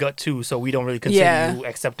 but you got a gut too, so we don't really consider you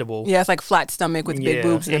acceptable. Yeah, it's like flat stomach with big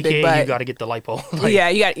boobs and a big butt. You got to get the lipo.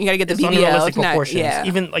 You got to get the BBL. Unrealistic proportions.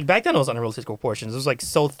 Even like back then, it was unrealistic proportions. It was like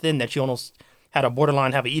so thin that you almost had a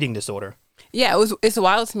borderline have an eating disorder. Yeah, it's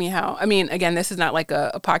wild to me how. I mean, again, this is not like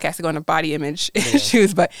a podcast to go into body image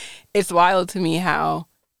issues, but it's wild to me how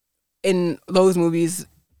in those movies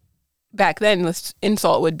back then, the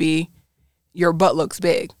insult would be your butt looks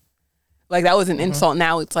big. Like that was an insult.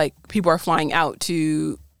 Now it's like people are flying out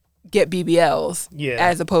to get BBLs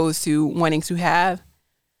as opposed to wanting to have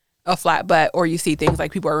a flat butt, or you see things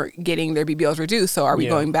like people are getting their BBLs reduced. So are we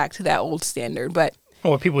going back to that old standard? But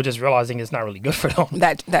or people just realizing it's not really good for them.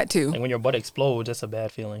 That too. Like when your butt explodes, that's a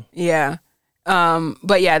bad feeling. Yeah.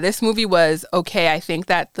 But yeah, this movie was okay. I think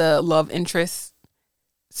that the love interest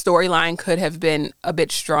storyline could have been a bit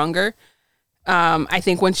stronger. I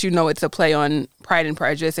think once you know it's a play on Pride and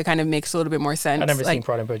Prejudice, it kind of makes a little bit more sense. I've never seen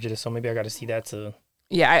Pride and Prejudice, so maybe I got to see that too.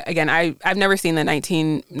 Yeah, I've never seen the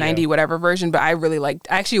 1990 whatever version, but I really liked.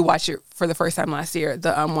 I actually watched it for the first time last year.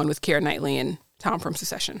 The one with Keira Knightley and Tom from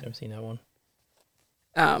Succession. Never seen that one.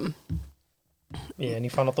 Yeah, any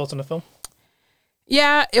final thoughts on the film?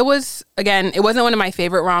 Yeah, it was, again, it wasn't one of my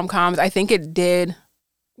favorite rom-coms. I think it did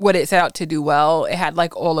what it set out to do well. It had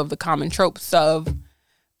like all of the common tropes of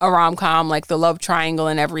a rom-com, like the love triangle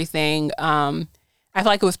and everything. I feel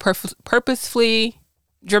like it was purposefully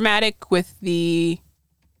dramatic with the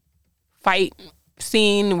fight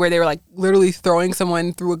scene where they were like literally throwing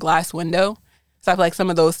someone through a glass window. So I feel like some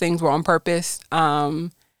of those things were on purpose. But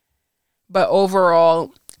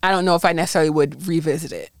overall, I don't know if I necessarily would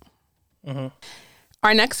revisit it. Mm-hmm.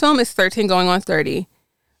 Our next film is 13 Going on 30.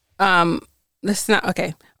 Our next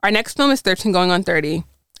film is 13 Going on 30.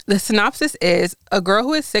 The synopsis is a girl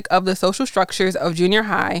who is sick of the social structures of junior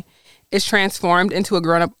high is transformed into a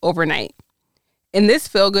grown-up overnight. In this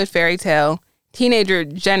feel-good fairy tale, teenager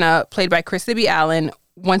Jenna, played by Krista B. Allen,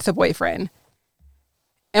 wants a boyfriend.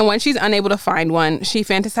 And when she's unable to find one, she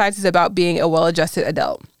fantasizes about being a well-adjusted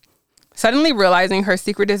adult. Suddenly realizing her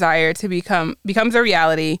secret desire to becomes a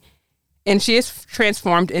reality, and she is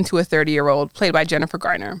transformed into a 30-year-old, played by Jennifer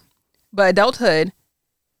Garner. But adulthood,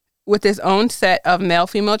 with its own set of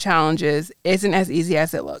male-female challenges, isn't as easy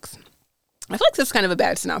as it looks. I feel like this is kind of a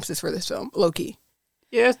bad synopsis for this film, low-key.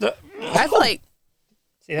 Yeah, I feel like...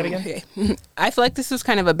 Say that again? Okay. I feel like this was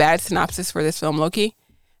kind of a bad synopsis for this film, low-key.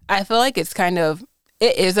 I feel like it's kind of...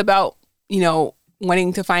 It is about,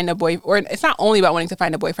 wanting to find a boyfriend, or it's not only about wanting to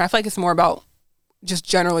find a boyfriend. I feel like it's more about just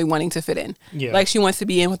generally wanting to fit in. Yeah. Like she wants to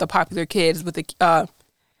be in with the popular kids, with the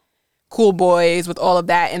cool boys, with all of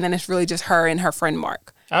that, and then it's really just her and her friend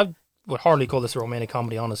Mark. I would hardly call this a romantic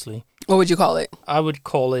comedy, honestly. What would you call it? I would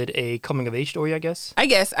call it a coming-of-age story, I guess. I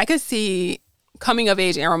guess. I could see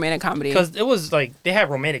coming-of-age and romantic comedy. Because it was like, they had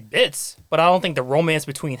romantic bits, but I don't think the romance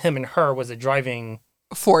between him and her was a driving...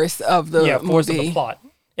 force of the force of the plot.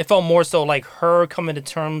 It felt more so like her coming to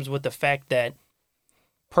terms with the fact that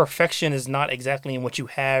perfection is not exactly in what you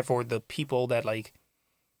have or the people that, like,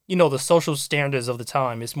 the social standards of the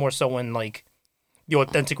time. It's more so in, like, the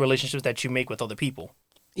authentic relationships that you make with other people.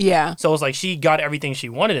 Yeah. So it's like she got everything she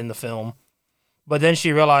wanted in the film, but then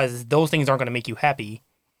she realized those things aren't going to make you happy.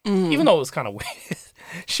 Mm. Even though it was kind of weird.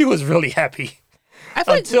 She was really happy.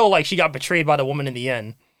 Until she got betrayed by the woman in the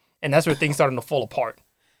end. And that's where things started to fall apart.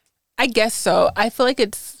 I guess so. I feel like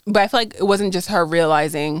it wasn't just her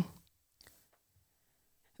realizing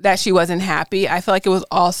that she wasn't happy. I feel like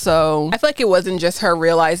it wasn't just her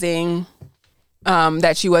realizing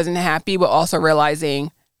that she wasn't happy, but also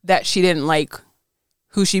realizing that she didn't like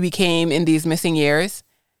who she became in these missing years.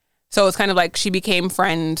 So it's kind of like she became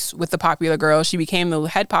friends with the popular girl. She became the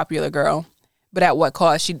head popular girl, but at what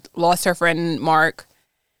cost? She lost her friend Mark.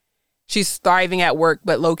 She's thriving at work,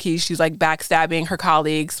 but low-key, she's like backstabbing her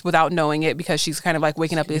colleagues without knowing it because she's kind of like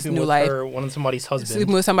waking up this new life. One of somebody's husband.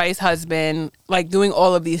 Sleeping with somebody's husband, like doing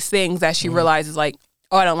all of these things that she realizes like,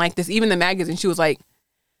 oh, I don't like this. Even the magazine, she was like,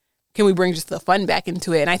 can we bring just the fun back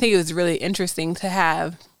into it? And I think it was really interesting to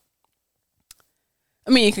have,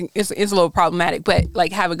 I mean, it's a little problematic, but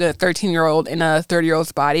like have a good 13-year-old in a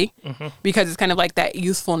 30-year-old's body because it's kind of like that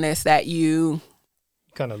youthfulness that you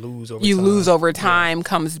kind of lose over time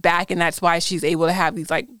comes back, and that's why she's able to have these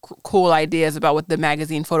like cool ideas about what the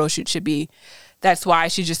magazine photo shoot should be. That's why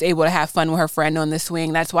she's just able to have fun with her friend on the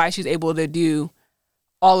swing. That's why she's able to do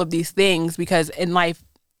all of these things, because in life,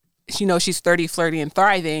 she's 30, flirty, and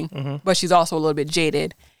thriving, but she's also a little bit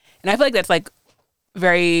jaded. And I feel like that's like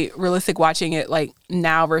very realistic watching it like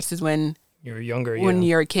now versus when you're younger, when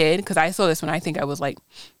you're a kid. Because I saw this when I think I was like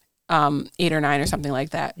 8 or 9 or something like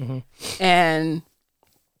that, and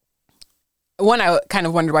one, I kind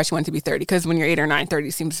of wondered why she wanted to be 30, because when you're 8 or 9,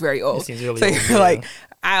 30 seems very old. It seems really so old. You're like,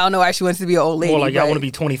 I don't know why she wants to be an old lady. More like, I want to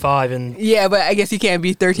be 25 and... Yeah, but I guess you can't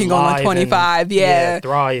be 13 going on 25. And, yeah.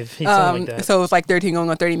 Thrive. Something like that. So it's like 13 going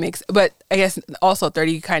on 30 makes... But I guess also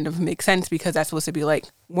 30 kind of makes sense because that's supposed to be like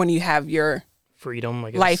when you have your... freedom,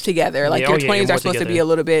 I guess. Life together. Like your 20s are supposed to be a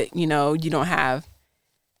little bit, you don't have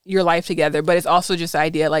your life together. But it's also just the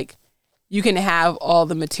idea like you can have all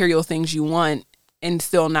the material things you want and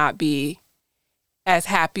still not be as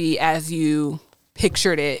happy as you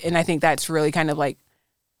pictured it. And I think that's really kind of like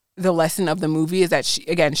the lesson of the movie, is that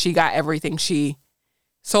she got everything she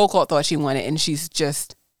so-called thought she wanted, and she's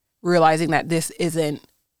just realizing that this isn't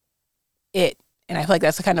it. And I feel like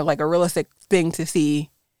that's kind of like a realistic thing to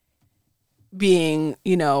see being,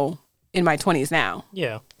 in my 20s now.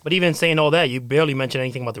 Yeah. But even saying all that, you barely mentioned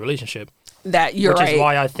anything about the relationship. That you're right. Which is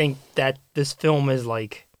why I think that this film is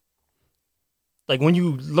like when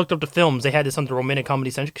you looked up the films, they had this under the romantic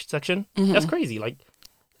comedy section. That's crazy. Like,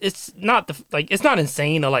 it's not it's not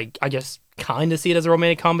insane to like, I guess, kind of see it as a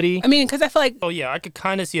romantic comedy. I mean, because I feel like... Oh yeah, I could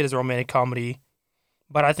kind of see it as a romantic comedy,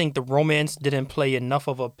 but I think the romance didn't play enough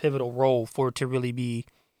of a pivotal role for it to really be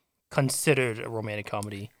considered a romantic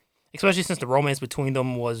comedy. Especially since the romance between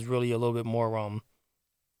them was really a little bit more,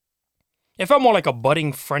 it felt more like a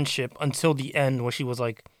budding friendship until the end where she was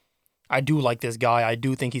like, I do like this guy. I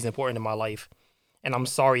do think he's important in my life. And I'm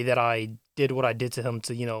sorry that I did what I did to him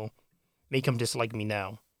to, make him dislike me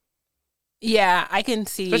now. Yeah, I can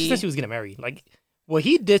see. Especially since he was getting married. Like, what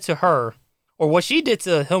he did to her, or what she did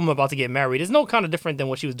to him about to get married, is no kind of different than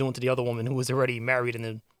what she was doing to the other woman who was already married in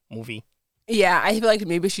the movie. Yeah, I feel like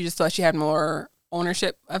maybe she just thought she had more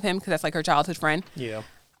ownership of him because that's like her childhood friend. Yeah.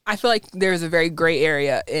 I feel like there's a very gray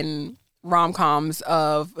area in rom-coms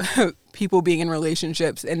of people being in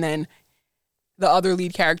relationships and then the other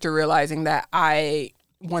lead character realizing that I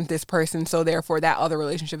want this person, so therefore that other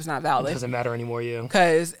relationship is not valid. It doesn't matter anymore, yeah.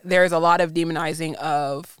 Because there's a lot of demonizing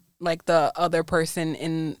of like the other person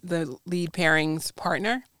in the lead pairing's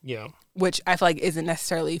partner. Yeah. Which I feel like isn't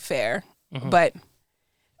necessarily fair. Mm-hmm. But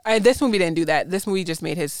this movie didn't do that. This movie just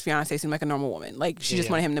made his fiance seem like a normal woman. Like, she just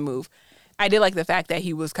wanted him to move. I did like the fact that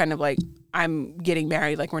he was kind of like, I'm getting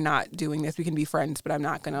married. Like, we're not doing this. We can be friends, but I'm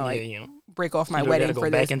not going to, break off my wedding for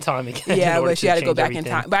this. Back in time again. Yeah, but she had to go back in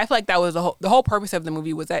time. But I feel like that was the whole purpose of the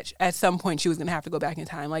movie was that at some point she was going to have to go back in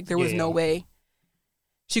time. Like, there was no way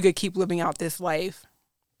she could keep living out this life.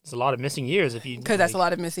 It's a lot of missing years if you... Because that's a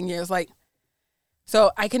lot of missing years. Like,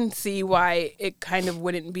 so I can see why it kind of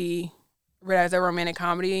wouldn't be read as a romantic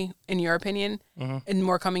comedy, in your opinion, and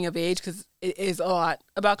more coming of age, because it is a lot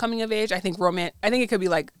about coming of age. I think it could be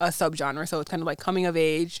like a subgenre. So it's kind of like coming of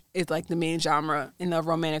age is like the main genre, and the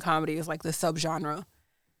romantic comedy is like the subgenre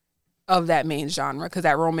of that main genre, because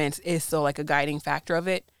that romance is still like a guiding factor of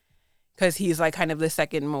it, because he's like kind of the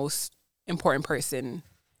second most important person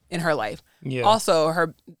in her life. Yeah. Also,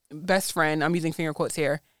 her best friend, I'm using finger quotes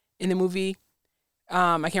here, in the movie,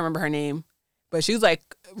 I can't remember her name, but she was like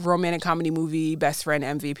romantic comedy movie best friend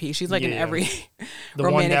MVP. She's like in every the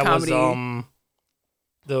romantic one that comedy. Was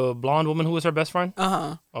the blonde woman who was her best friend.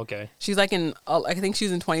 Okay. She's like in I think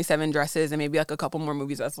she's in 27 Dresses and maybe like a couple more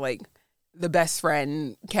movies that's like the best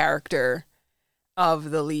friend character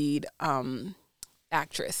of the lead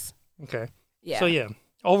actress. Okay. Yeah. So yeah,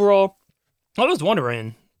 overall, I was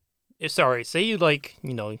wondering, say you like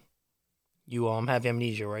you have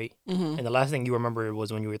amnesia, right? Mm-hmm. And the last thing you remember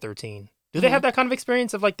was when you were 13. Do they have that kind of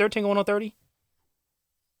experience of like 13 going on 30?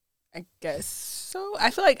 I guess so. I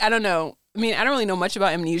feel like, I don't know. I mean, I don't really know much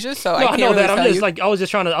about amnesia, so I know that. I'm just like, I was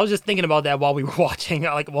just thinking about that while we were watching.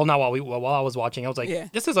 Like, well, not while I was watching. I was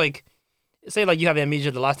like, this is like, say like you have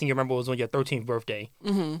amnesia. The last thing you remember was on your 13th birthday.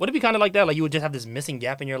 Mm-hmm. Would it be kind of like that? Like you would just have this missing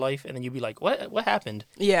gap in your life, and then you'd be like, what happened?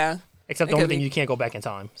 Yeah. Except the only thing, you can't go back in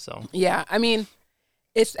time. So yeah, I mean,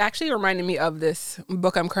 it's actually reminding me of this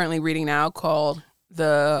book I'm currently reading now called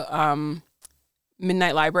The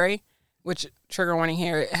Midnight Library, which, trigger warning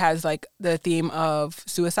here, has like the theme of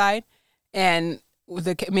suicide, and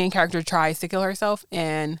the main character tries to kill herself,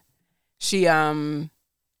 and she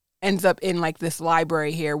ends up in like this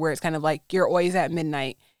library here where it's kind of like you're always at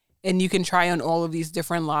midnight and you can try on all of these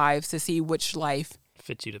different lives to see which life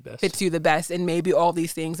fits you the best, and maybe all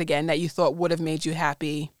these things again that you thought would have made you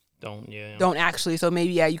happy don't actually. So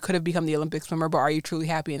maybe you could have become the Olympic swimmer, but are you truly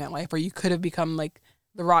happy in that life? Or you could have become like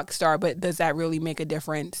the rock star, but does that really make a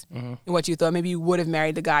difference in what you thought? Maybe you would have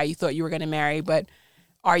married the guy you thought you were going to marry, but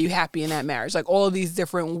are you happy in that marriage? Like all of these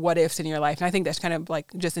different what ifs in your life. And I think that's kind of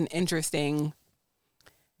like just an interesting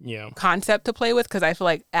concept to play with, because I feel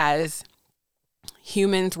like as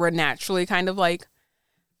humans, we're naturally kind of like,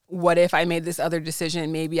 what if I made this other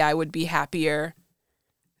decision? Maybe I would be happier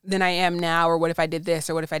than I am now, or what if I did this,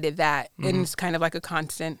 or what if I did that? And it's kind of like a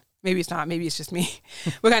constant. Maybe it's not. Maybe it's just me.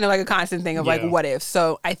 But kind of like a constant thing of like, what if?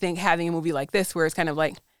 So I think having a movie like this where it's kind of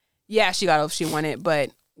like, yeah, she got what she wanted, but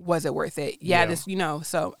was it worth it? Yeah, this,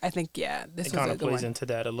 so I think, this was kind of plays into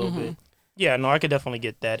that a little bit. Yeah, no, I could definitely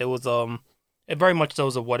get that. It was, it very much so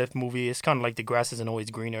was a what if movie. It's kind of like the grass isn't always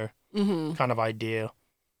greener kind of idea.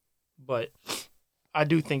 But I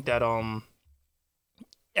do think that,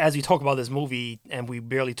 as we talk about this movie and we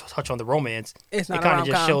barely touch on the romance, it kind of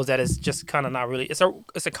just shows that it's just kind of not really. It's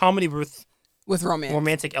a comedy with romance,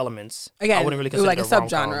 romantic elements. Again, I wouldn't really consider it like a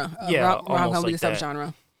subgenre. Almost like that.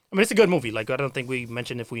 Subgenre. I mean, it's a good movie. Like, I don't think we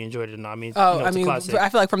mentioned if we enjoyed it or not. I mean, it's a classic. I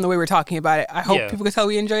feel like from the way we're talking about it, I hope people could tell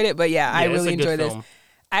we enjoyed it. But I really enjoyed this.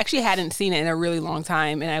 I actually hadn't seen it in a really long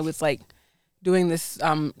time, and I was like doing this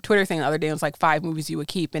Twitter thing the other day. It was like 5 movies you would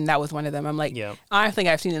keep, and that was one of them. I'm like, I don't think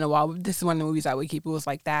I've seen it in a while, but this is one of the movies I would keep. It was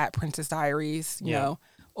like that, Princess Diaries, you know,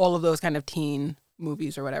 all of those kind of teen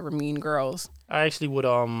movies or whatever, Mean Girls. I actually would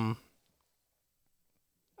saw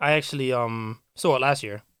it last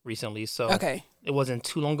year recently, so it wasn't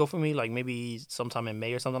too long ago for me, like maybe sometime in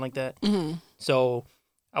May or something like that. Mm-hmm. So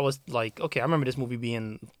I was like, okay, I remember this movie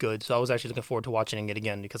being good. So I was actually looking forward to watching it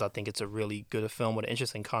again because I think it's a really good film with an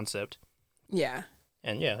interesting concept. Yeah.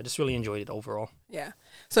 And yeah, I just really enjoyed it overall. Yeah.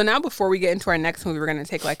 So now before we get into our next movie, we're going to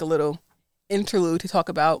take like a little interlude to talk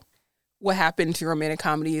about what happened to romantic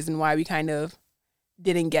comedies and why we kind of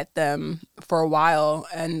didn't get them for a while.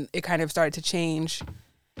 And it kind of started to change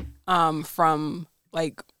from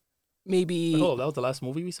like maybe... Oh, that was the last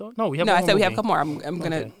movie we saw? No, we have No, one I said more we have a movie. couple more. I'm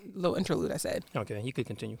going to... Little interlude, I said. Okay, you could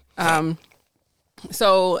continue.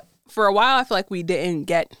 So for a while, I feel like we didn't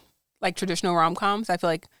get like traditional rom-coms. I feel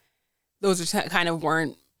like those are kind of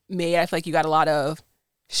weren't made. I feel like you got a lot of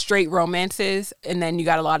straight romances, and then you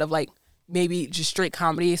got a lot of like maybe just straight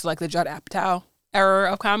comedies, so like the Judd Apatow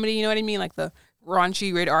era of comedy. You know what I mean? Like the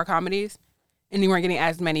raunchy rated R comedies, and you weren't getting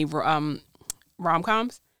as many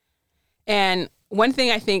rom-coms. And one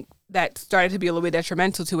thing I think that started to be a little bit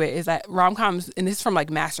detrimental to it is that rom-coms, and this is from like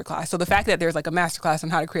Masterclass. So the fact that there's like a Masterclass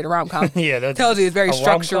on how to create a rom-com that tells you it's very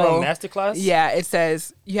structural. Masterclass? Yeah, it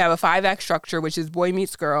says you have a 5-act structure, which is boy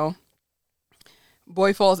meets girl,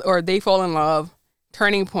 they fall in love,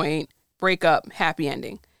 turning point, break up, happy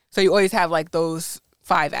ending. So you always have like those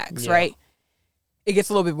 5 acts, right? It gets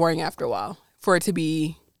a little bit boring after a while for it to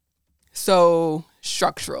be so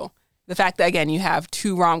structural. The fact that, again, you have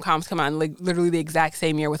 2 rom-coms come on like literally the exact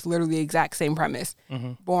same year with literally the exact same premise.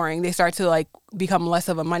 Mm-hmm. Boring. They start to like become less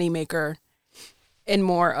of a moneymaker and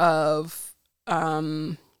more of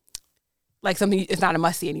like something, it's not a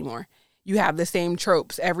must-see anymore. You have the same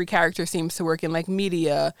tropes. Every character seems to work in like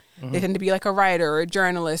media. Mm-hmm. They tend to be like a writer or a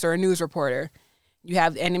journalist or a news reporter. You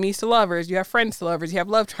have enemies to lovers. You have friends to lovers. You have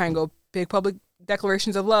love triangle, big public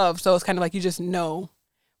declarations of love. So it's kind of like you just know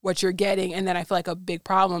what you're getting. And then I feel like a big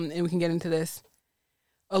problem, and we can get into this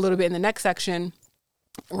a little bit in the next section,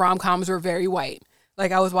 rom-coms were very white.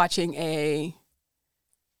 Like I was watching a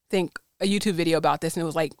YouTube video about this, and it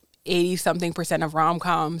was like 80-something% of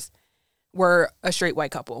rom-coms were a straight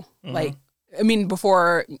white couple. Mm-hmm. Like, I mean,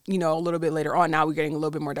 before, a little bit later on, now we're getting a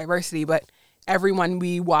little bit more diversity, but everyone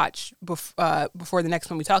we watched before the next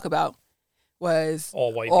one we talk about was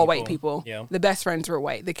all white people. Yeah. The best friends were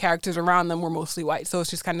white. The characters around them were mostly white. So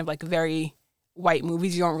it's just kind of like very white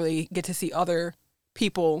movies. You don't really get to see other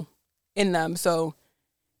people in them. So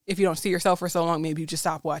if you don't see yourself for so long, maybe you just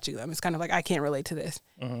stop watching them. It's kind of like, I can't relate to this.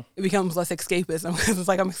 Mm-hmm. It becomes less escapism because it's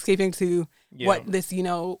like I'm escaping to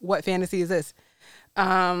what fantasy is this?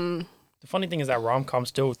 The funny thing is that rom-coms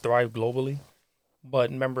still thrive globally.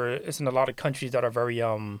 But remember, it's in a lot of countries that are very,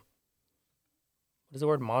 what is the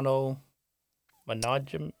word? Not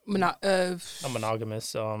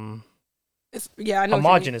monogamous. It's, I know.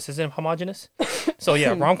 Homogenous. Is it homogenous? So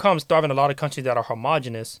yeah, rom-coms thrive in a lot of countries that are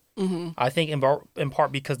homogenous. Mm-hmm. I think in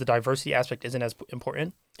part because the diversity aspect isn't as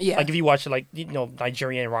important. Yeah. Like if you watch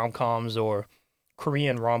Nigerian rom-coms or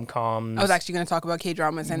Korean rom-coms. I was actually going to talk about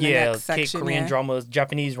K-dramas in the next section. Korean dramas,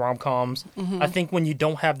 Japanese rom-coms. Mm-hmm. I think when you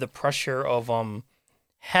don't have the pressure of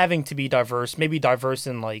having to be diverse, maybe diverse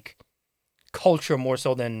in like culture more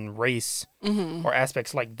so than race or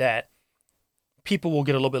aspects like that, people will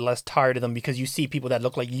get a little bit less tired of them because you see people that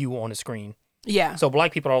look like you on the screen. Yeah. So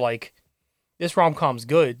black people are like, this rom-com's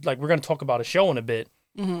good. Like, we're going to talk about a show in a bit.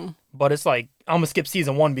 Mm-hmm. But it's like, I'm going to skip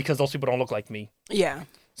season 1 because those people don't look like me. Yeah.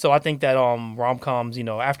 So I think that rom-coms,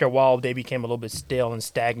 after a while, they became a little bit stale and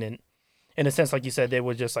stagnant. In a sense, like you said, they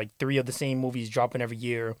were just like 3 of the same movies dropping every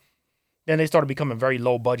year. Then they started becoming very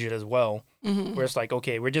low budget as well. Mm-hmm. Where it's like,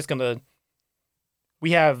 okay,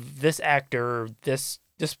 we have this actor, this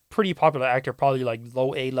pretty popular actor, probably like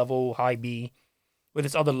low A level, high B, with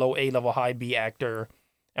this other low A level, high B actor,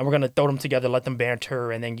 and we're gonna throw them together, let them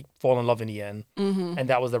banter, and then fall in love in the end. Mm-hmm. And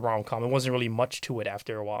that was the rom-com. It wasn't really much to it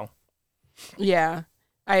after a while. Yeah,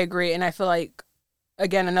 I agree, and I feel like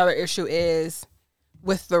again another issue is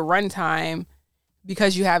with the runtime,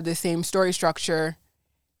 because you have the same story structure,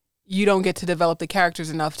 you don't get to develop the characters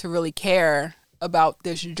enough to really care about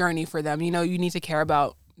this journey for them. You need to care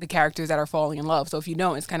about the characters that are falling in love. So if you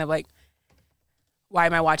don't, it's kind of like, why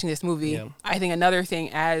am I watching this movie? Yeah. I think another thing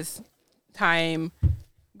as time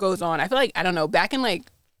goes on, I feel like, I don't know, back in like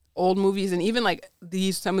old movies and even like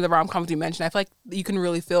some of the rom-coms you mentioned, I feel like you can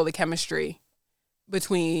really feel the chemistry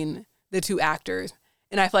between the 2 actors.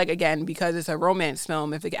 And I feel like, again, because it's a romance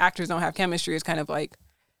film, if the actors don't have chemistry, it's kind of like,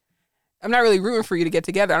 I'm not really rooting for you to get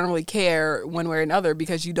together. I don't really care one way or another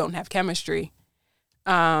because you don't have chemistry.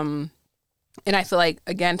 And I feel like,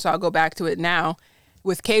 again, so I'll go back to it now,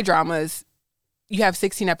 with K-dramas, you have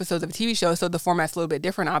 16 episodes of a TV show, so the format's a little bit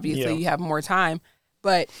different, obviously. Yeah. You have more time.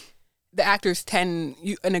 But the actors in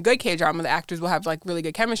a good K-drama, the actors will have like really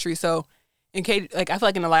good chemistry. So in like I feel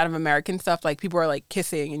like in a lot of American stuff, like people are like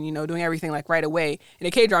kissing and, you know, doing everything like right away. In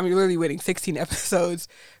a K-drama, you're literally waiting 16 episodes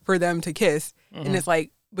for them to kiss. Mm-hmm. And it's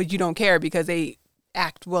like, but you don't care because they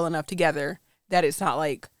act well enough together that it's not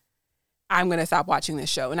like, I'm going to stop watching this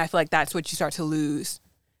show. And I feel like that's what you start to lose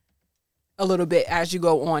a little bit as you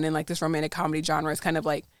go on in like this romantic comedy genre. It's kind of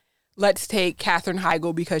like, let's take Katherine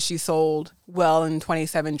Heigl because she sold well in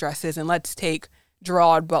 27 Dresses, and let's take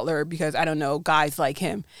Gerard Butler because, I don't know, guys like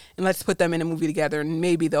him, and let's put them in a movie together, and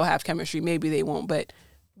maybe they'll have chemistry, maybe they won't, but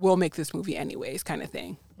we'll make this movie anyways, kind of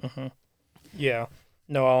thing. Mm-hmm. Yeah.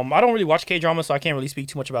 No, I don't really watch K-drama, so I can't really speak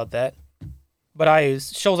too much about that. But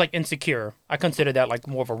shows like Insecure, I consider that like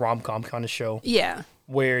more of a rom-com kind of show. Yeah.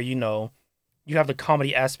 Where, you know, you have the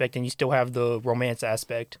comedy aspect and you still have the romance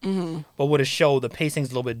aspect. Mm-hmm. But with a show, the pacing's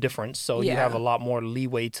a little bit different, so you have a lot more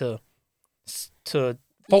leeway to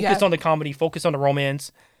focus on the comedy, focus on the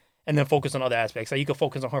romance, and then focus on other aspects. Like you could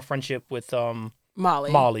focus on her friendship with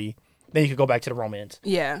Molly. Then you could go back to the romance.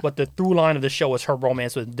 Yeah. But the through line of the show is her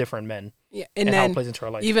romance with different men. Yeah. And then how it plays into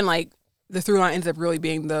her life. Even like the through line ends up really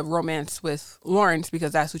being the romance with Lawrence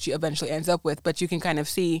because that's what she eventually ends up with. But you can kind of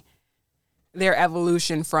see their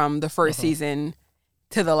evolution from the first season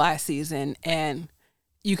to the last season. And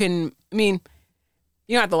you can, I mean,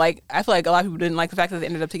 you don't have to like, I feel like a lot of people didn't like the fact that they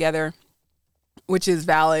ended up together, which is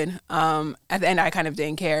valid. At the end, I kind of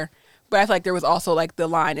didn't care. But I feel like there was also like the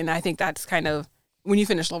line, and I think that's kind of, when you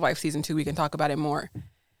finish Love Life Season 2, we can talk about it more.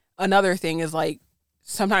 Another thing is like,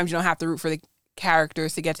 sometimes you don't have to root for the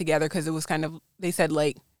characters to get together because it was kind of, they said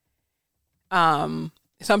like,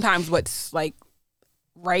 sometimes what's like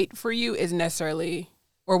right for you isn't necessarily,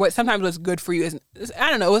 or what sometimes what's good for you isn't,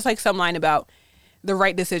 I don't know, it was like some line about the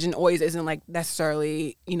right decision always isn't like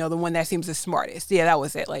necessarily, you know, the one that seems the smartest. Yeah, that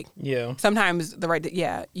was it. Like, sometimes the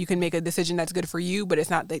right, you can make a decision that's good for you, but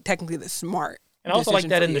it's not technically the smart. And I also like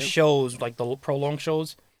that in the shows, like the prolonged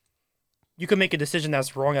shows, you can make a decision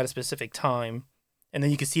that's wrong at a specific time, and then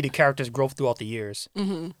you can see the character's growth throughout the years.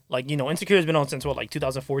 Mm-hmm. Like, you know, Insecure has been on since,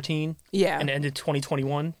 2014? Yeah. And it ended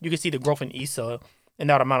 2021. You can see the growth in Issa in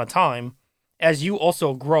that amount of time, as you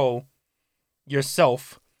also grow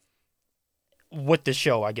yourself with the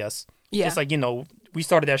show, I guess. Yeah. It's like, you know, we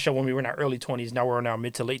started that show when we were in our early 20s. Now we're in our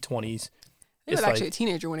mid to late 20s. It was actually a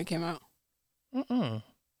teenager when it came out.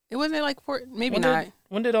 It wasn't like maybe not.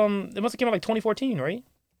 When did it must have came out like 2014, right?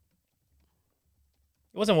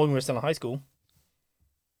 It wasn't when we were still in high school.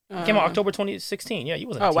 It came out October 2016. Yeah, you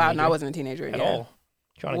wasn't. Oh wow, no, I wasn't a teenager at all.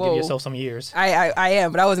 Trying to give yourself some years. I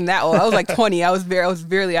am, but I wasn't that old. I was like 20. I was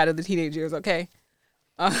barely out of the teenage years. Okay.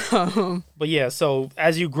 But yeah, so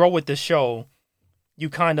as you grow with the show, you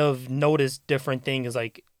kind of notice different things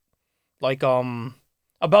like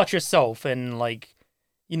about yourself, and like,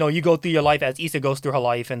 you know, you go through your life as Issa goes through her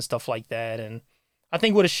life and stuff like that. And I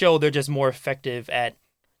think with a show, they're just more effective at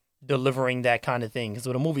delivering that kind of thing. Because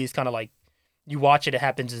with a movie, it's kind of like you watch it, it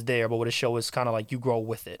happens, it's there. But with a show, it's kind of like you grow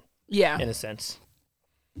with it. Yeah. In a sense.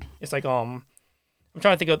 It's like, I'm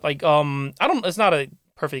trying to think of like, it's not a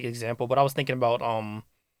perfect example, but I was thinking about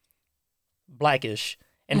Blackish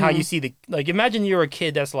and how you see imagine you're a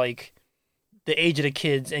kid that's like the age of the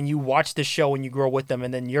kids, and you watch the show and you grow with them,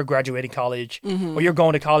 and then you're graduating college or you're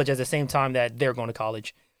going to college at the same time that they're going to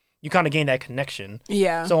college. You kind of gain that connection.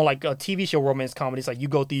 Yeah. So like a TV show romance comedy, it's like you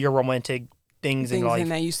go through your romantic things in life,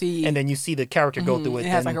 and then you see the character go through it. It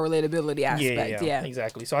has like a relatability aspect. Yeah,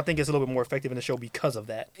 exactly. So I think it's a little bit more effective in the show because of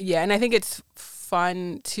that. Yeah, and I think it's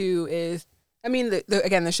fun too. I mean,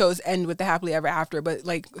 the shows end with the happily ever after, but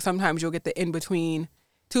like sometimes you'll get the in between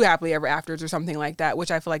two happily ever afters or something like that,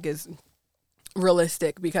 which I feel like is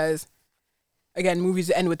realistic because, again, movies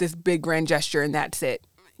end with this big grand gesture and that's it.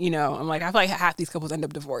 You know, I'm like, I feel like half these couples end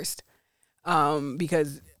up divorced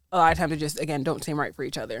because a lot of times they just, again, don't seem right for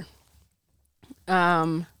each other.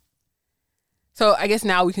 So I guess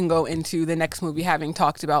now we can go into the next movie, having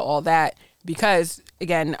talked about all that, because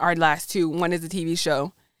again, our last two, one is a TV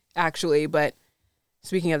show actually, but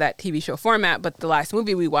speaking of that TV show format, but the last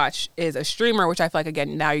movie we watched is a streamer, which I feel like,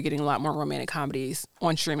 again, now you're getting a lot more romantic comedies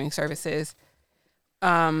on streaming services,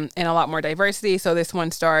 and a lot more diversity. So this one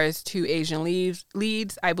stars two Asian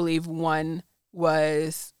leads. I believe one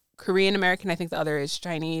was Korean American. I think the other is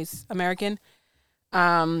Chinese American.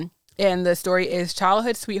 And the story is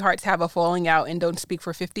childhood sweethearts have a falling out and don't speak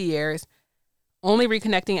for 50 years, only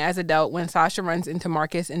reconnecting as adult when Sasha runs into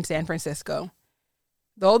Marcus in San Francisco.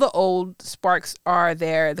 Though the old sparks are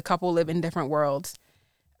there, the couple live in different worlds.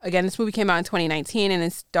 Again, this movie came out in 2019, and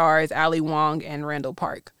it stars Ali Wong and Randall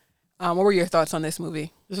Park. What were your thoughts on this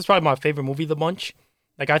movie? This is probably my favorite movie of the bunch.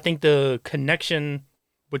 Like, I think the connection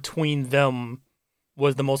between them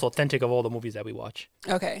was the most authentic of all the movies that we watch.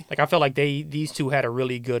 Okay. Like I felt like these two had a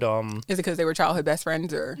really good Is it because they were childhood best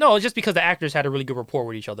friends or? No, it's just because the actors had a really good rapport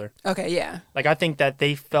with each other. Okay, yeah. Like I think that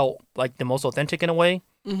they felt like the most authentic in a way.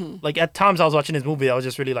 Mm-hmm. Like at times I was watching this movie, I was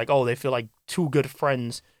just really like, oh, they feel like two good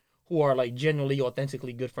friends who are like genuinely,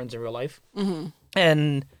 authentically good friends in real life. Mm-hmm.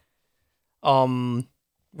 And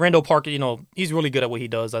Randall Park, he's really good at what he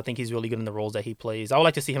does. I think he's really good in the roles that he plays. I would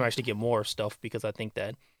like to see him actually get more stuff because I think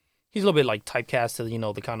that he's a little bit like typecast to,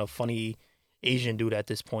 the kind of funny Asian dude at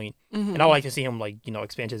this point. Mm-hmm. And I would like to see him like,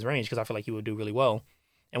 expand his range because I feel like he would do really well.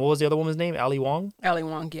 And what was the other woman's name? Ali Wong? Ali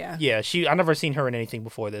Wong, yeah. Yeah, I never seen her in anything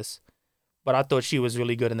before this. But I thought she was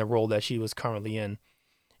really good in the role that she was currently in.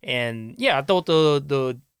 And yeah, I thought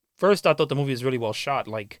the movie was really well shot.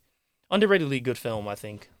 Like, underratedly good film, I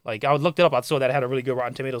think. Like, I looked it up. I saw that it had a really good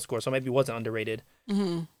Rotten Tomatoes score, so maybe it wasn't underrated.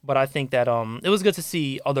 Mm-hmm. But I think that it was good to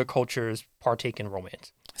see other cultures partake in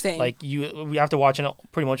romance. Same. Like, we after watching it,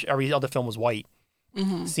 pretty much every other film was white.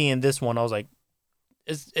 Mm-hmm. Seeing this one, I was like,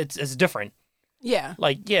 it's different. Yeah.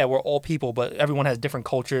 Like, yeah, we're all people, but everyone has different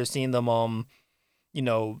cultures. Seeing them,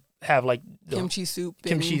 have like the kimchi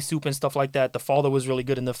soup and stuff like that. The father was really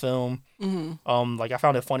good in the film. Mm-hmm. Like I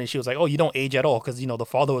found it funny. She was like, "Oh, you don't age at all," because the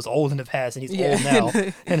father was old in the past and he's old now,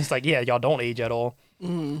 and it's like, yeah, y'all don't age at all.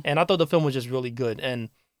 Mm-hmm. And I thought the film was just really good, and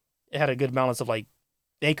it had a good balance of like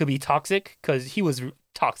they could be toxic because he was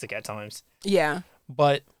toxic at times. Yeah,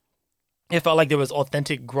 but it felt like there was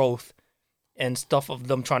authentic growth and stuff of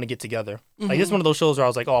them trying to get together. Mm-hmm. Like this is one of those shows where I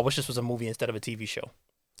was like, "Oh, I wish this was a movie instead of a TV show."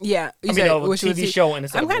 Yeah, a TV show. And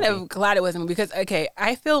I'm kind of glad it wasn't because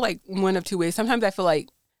I feel like one of two ways. Sometimes I feel like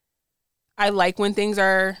I like when things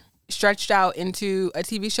are stretched out into a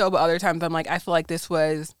TV show, but other times I'm like I feel like this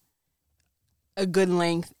was a good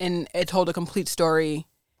length and it told a complete story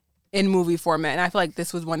in movie format. And I feel like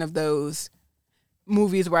this was one of those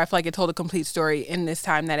movies where I feel like it told a complete story in this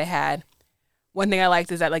time that it had. One thing I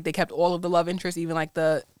liked is that like they kept all of the love interests, even like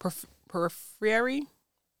the peripheral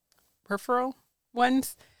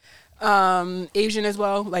ones. Asian as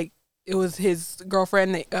well. Like it was his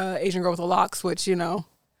girlfriend, the Asian girl with the locks, which little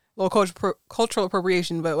cultural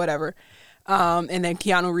appropriation, but whatever. And then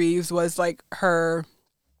Keanu Reeves was like her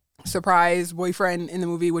surprise boyfriend in the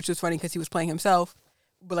movie, which was funny because he was playing himself,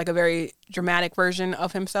 but like a very dramatic version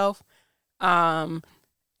of himself. And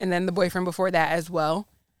then the boyfriend before that as well.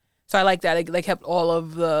 So I like that they kept all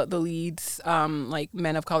of the leads, like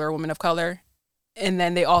men of color, women of color, and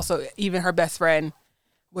then they also even her best friend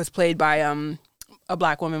was played by a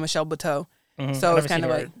black woman, Michelle Buteau. Mm-hmm. So it's kind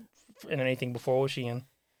of like in anything before. What was she in?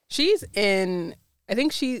 She's in. I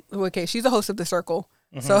think she's the host of The Circle.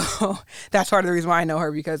 Mm-hmm. So that's part of the reason why I know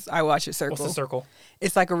her because I watch The Circle. What's The Circle?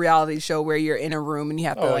 It's like a reality show where you're in a room and you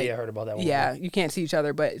have to. Oh yeah, I heard about that one. Yeah, you can't see each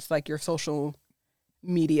other, but it's like your social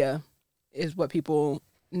media is what people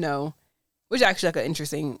know, which is actually like an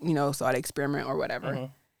interesting thought experiment or whatever.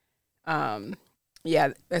 Mm-hmm.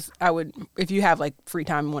 Yeah, I would if you have like free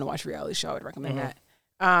time and want to watch a reality show, I would recommend that.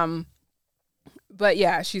 But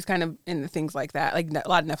yeah, she's kind of into things like that, like a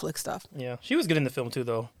lot of Netflix stuff. Yeah, she was good in the film too,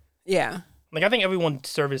 though. Yeah, like I think everyone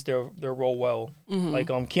serviced their role well. Mm-hmm. Like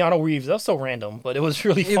Keanu Reeves, that was so random, but it was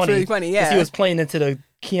really funny. It's really funny, yeah. He was playing into the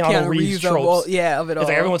Keanu Reeves tropes. Of it all. It's like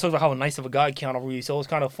everyone talks about how nice of a guy Keanu Reeves. So it was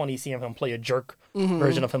kind of funny seeing him play a jerk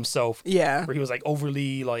version of himself. Yeah, where he was like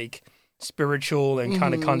overly like spiritual and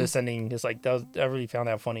kind of condescending. It's like I really found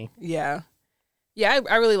that funny. Yeah,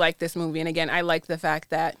 I really like this movie, and again, I like the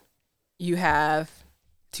fact that you have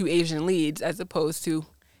two Asian leads as opposed to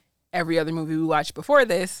every other movie we watched before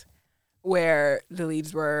this, where the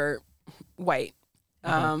leads were white.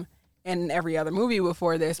 Mm-hmm. And every other movie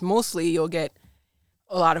before this, mostly you'll get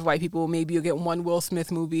a lot of white people. Maybe you'll get one Will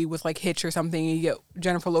Smith movie with like Hitch or something. You get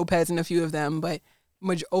Jennifer Lopez in a few of them, but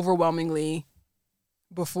overwhelmingly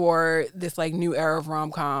before this like new era of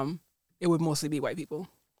rom-com, it would mostly be white people.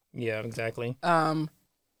 Yeah, exactly.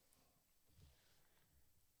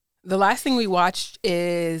 The last thing we watched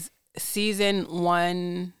is season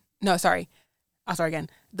 1. No, sorry. I'll start again.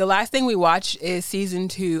 The last thing we watched is season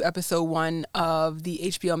 2, episode 1 of the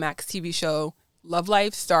HBO Max TV show Love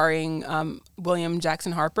Life, starring William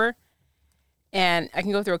Jackson Harper. And I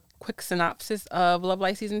can go through a quick synopsis of Love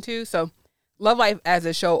Life season 2. So Love Life as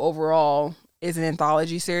a show overall is an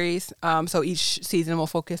anthology series. So each season will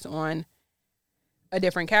focus on a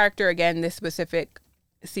different character. Again, this specific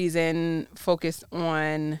season focused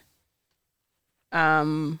on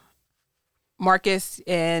Marcus,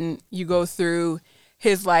 and you go through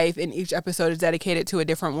his life, and each episode is dedicated to a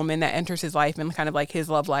different woman that enters his life and kind of like his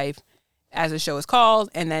love life, as the show is called,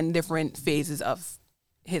 and then different phases of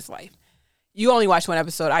his life. You only watch one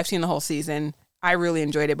episode. I've seen the whole season. I really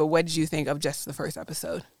enjoyed it. But what did you think of just the first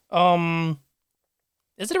episode?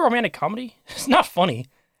 Is it a romantic comedy? It's not funny.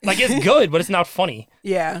 Like, it's good, but it's not funny.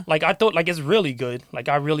 Yeah. Like, I thought, like, it's really good. Like,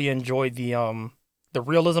 I really enjoyed the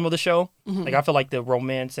realism of the show. Mm-hmm. Like, I feel like the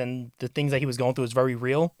romance and the things that he was going through is very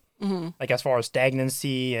real. Mm-hmm. Like, as far as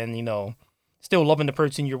stagnancy and, you know, still loving the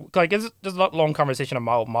person you're... Like, there's a long conversation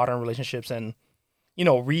about modern relationships and, you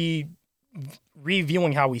know,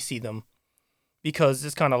 reviewing how we see them. Because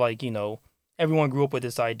it's kind of like, you know, everyone grew up with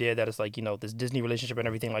this idea that it's like, you know, this Disney relationship and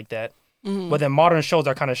everything like that. Mm-hmm. But then modern shows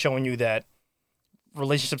are kind of showing you that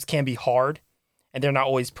relationships can be hard and they're not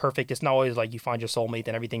always perfect. It's not always like you find your soulmate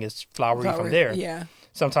and everything is flowery from there. Yeah.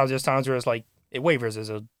 Sometimes there's times where it's like it wavers. There's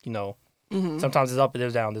a, you know, sometimes it's up,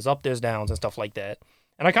 there's down, there's up, there's downs and stuff like that.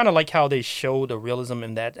 And I kind of like how they show the realism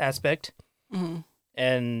in that aspect. Mm-hmm.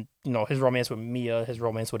 And, you know, his romance with Mia, his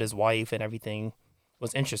romance with his wife and everything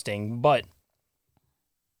was interesting. But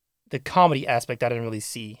the comedy aspect I didn't really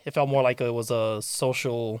see. It felt more like it was a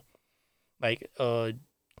social, like, a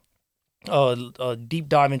deep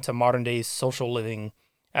dive into modern day social living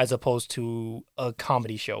as opposed to a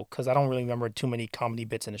comedy show, because I don't really remember too many comedy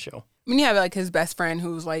bits in the show. I mean, you have like his best friend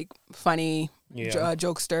who's like funny,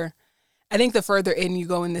 jokester. I think the further in you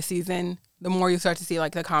go in the season, the more you start to see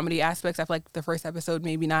like the comedy aspects. I feel like the first episode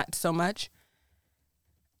maybe not so much.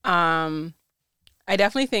 I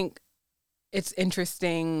definitely think it's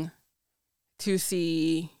interesting to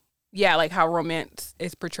see, like how romance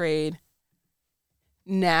is portrayed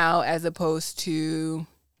now as opposed to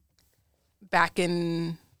back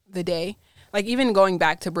in the day. Like even going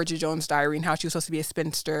back to Bridget Jones' Diary and how she was supposed to be a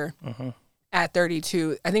spinster at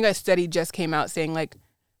 32. I think a study just came out saying like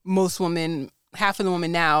most women, half of the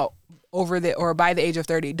women now by the age of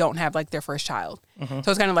 30 don't have like their first child.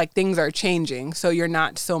 So it's kind of like things are changing. So you're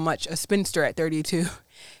not so much a spinster at 32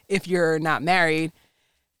 if you're not married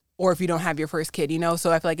or if you don't have your first kid, you know?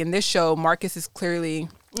 So I feel like in this show, Marcus is clearly,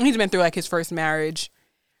 he's been through like his first marriage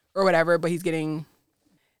or whatever, but he's been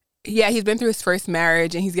through his first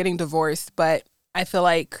marriage and he's getting divorced. But I feel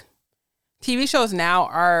like TV shows now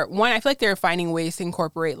I feel like they're finding ways to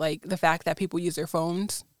incorporate like the fact that people use their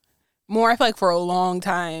phones more. I feel like for a long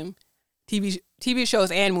time, TV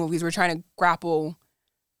shows and movies were trying to grapple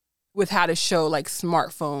with how to show like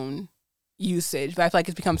smartphone usage. But I feel like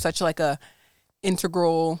it's become such like a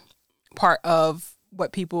integral part of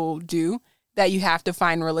what people do that you have to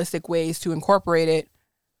find realistic ways to incorporate it,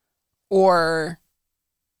 or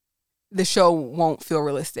the show won't feel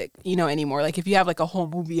realistic, you know, anymore. Like if you have like a whole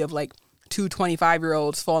movie of like two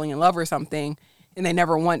 25-year-olds falling in love or something and they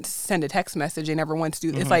never once send a text message, they never once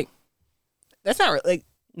do, it's like, that's not like,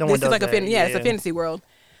 no one this is like that. It's a fantasy world.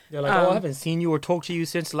 They're like, I haven't seen you or talked to you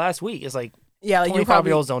since last week. It's like, like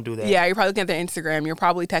 25-year-olds don't do that. Yeah, you're probably looking at their Instagram. You're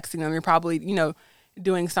probably texting them. You're probably, you know,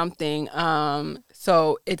 doing something.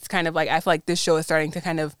 So it's kind of like, I feel like this show is starting to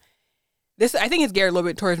kind of, I think it's geared a little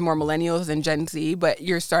bit towards more millennials than Gen Z, but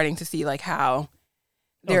you're starting to see like how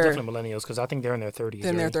they're definitely millennials, because I think they're in their 30s.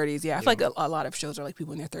 They're in their 30s, yeah. I feel like a lot of shows are like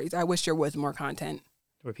people in their 30s. I wish there was more content.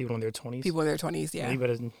 Or people in their 20s? People in their 20s, yeah. You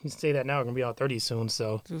better say that now. We're going to be out 30s soon,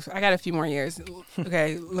 so. I got a few more years.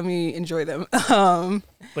 Okay, let me enjoy them.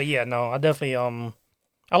 But yeah, no, I definitely,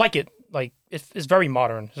 I like it. Like, it's very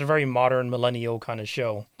modern. It's a very modern millennial kind of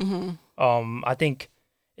show. I think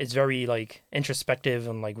it's very, like, introspective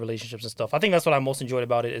and, like, relationships and stuff. I think that's what I most enjoyed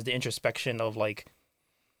about it, is the introspection of, like,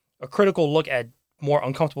 a critical look at more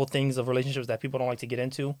uncomfortable things of relationships that people don't like to get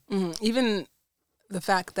into. Even the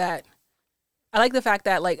fact that, I like the fact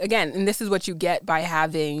that, like, again, and this is what you get by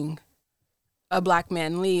having a black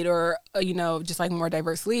man lead or, you know, just like more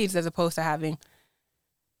diverse leads as opposed to having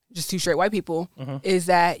just two straight white people, is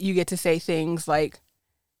that you get to say things like,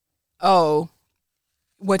 oh,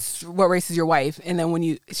 what race is your wife? And then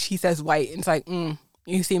when she says white, it's like,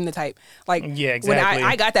 you seem the type. Like, yeah, exactly. When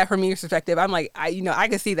I got that from your perspective, I'm like, I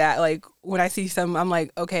can see that. Like, when I see some, I'm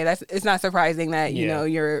like, okay, it's not surprising that, you know,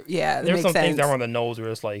 you're, that There's makes some sense. things that were on the nose where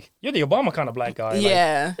it's like, you're the Obama kind of black guy.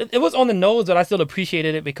 Yeah. Like, it was on the nose, but I still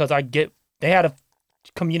appreciated it because they had to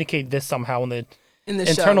communicate this somehow in the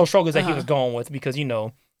internal struggles that he was going with, because, you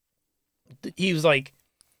know, he was like,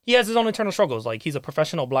 he has his own internal struggles. Like, he's a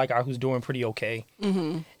professional black guy who's doing pretty okay.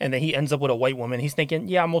 And then he ends up with a white woman. He's thinking,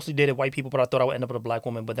 yeah, I mostly dated white people, but I thought I would end up with a black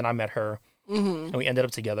woman. But then I met her, and we ended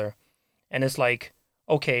up together. And it's like,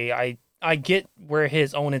 okay, I get where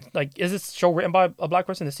his own, like, is this show written by a black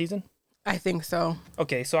person this season? I think so.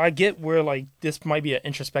 Okay, so I get where, like, this might be an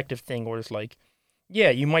introspective thing where it's like, yeah,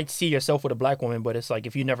 you might see yourself with a black woman, but it's like,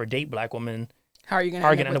 if you never date black women, how are you going to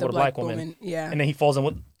end up with a black woman? Yeah. And then he falls in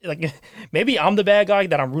with, like, maybe I'm the bad guy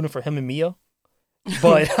that I'm rooting for him and Mia.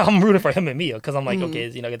 But I'm rooting for him and Mia because I'm like, okay,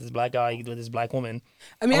 you know, get this black guy with this black woman.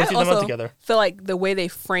 I mean, I also feel like the way they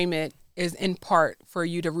frame it is in part for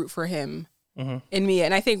you to root for him and Mia.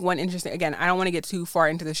 And I think one interesting, again, I don't want to get too far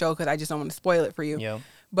into the show because I just don't want to spoil it for you. Yeah.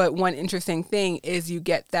 But one interesting thing is you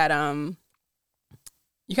get that,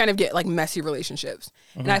 you kind of get like messy relationships.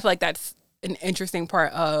 And I feel like that's an interesting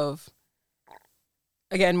part of,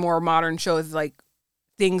 again, more modern shows. Like,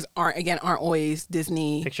 things aren't always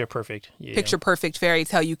Disney picture perfect fairy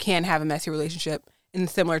tale. You can have a messy relationship, and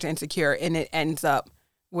similar to Insecure, and it ends up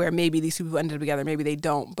where maybe these two people end up together, maybe they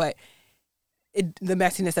don't, but the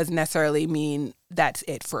messiness doesn't necessarily mean that's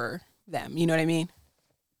it for them. You know what I mean?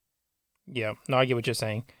 Yeah, no, I get what you're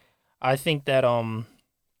saying. I think that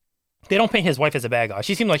they don't paint his wife as a bad guy.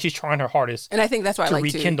 She seems like she's trying her hardest, and I think that's why to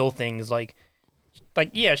rekindle things. Like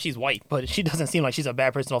yeah, she's white, but she doesn't seem like she's a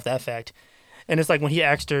bad person off that fact. And it's like when he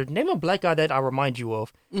asked her, name a black guy that I remind you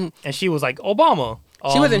of. And she was like, Obama.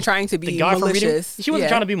 She wasn't trying to be malicious. She wasn't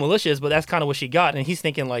trying to be malicious, but that's kind of what she got. And he's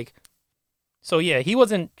thinking like, so yeah, he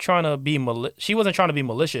wasn't trying to be she wasn't trying to be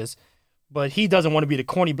malicious, but he doesn't want to be the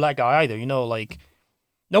corny black guy either. You know, like,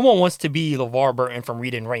 no one wants to be LeVar Burton from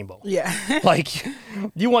Reading Rainbow. Yeah. Like,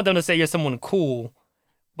 you want them to say you're someone cool,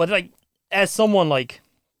 but like, as someone like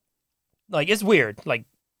it's weird. Like,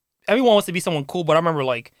 everyone wants to be someone cool, but I remember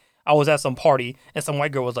like, I was at some party and some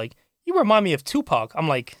white girl was like, you remind me of Tupac. I'm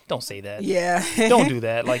like, don't say that. Yeah. Don't do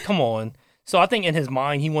that. Like, come on. So I think in his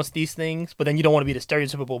mind, he wants these things, but then you don't want to be the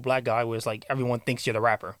stereotypical black guy where it's like everyone thinks you're the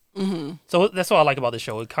rapper. So that's what I like about the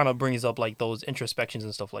show. It kind of brings up like those introspections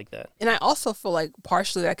and stuff like that. And I also feel like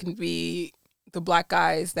partially that can be the black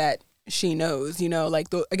guys that she knows, you know, like,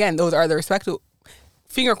 again, those are the respectable,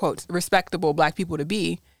 finger quotes, respectable black people to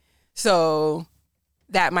be. So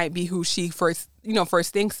that might be who she first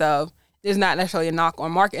thinks of. There's not necessarily a knock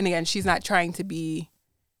on Mark. And again, she's not trying to be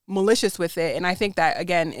malicious with it. And I think that,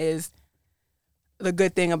 again, is the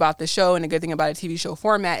good thing about the show and the good thing about a TV show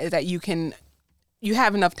format is that you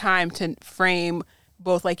have enough time to frame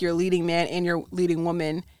both like your leading man and your leading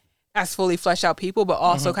woman as fully fleshed out people, but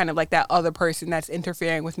also kind of like that other person that's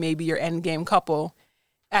interfering with maybe your end game couple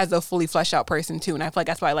as a fully fleshed out person too. And I feel like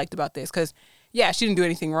that's what I liked about this. Cause yeah, she didn't do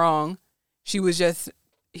anything wrong. He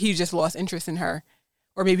just lost interest in her,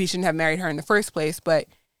 or maybe he shouldn't have married her in the first place, but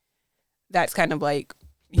that's kind of like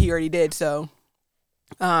he already did. So,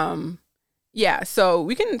 yeah, so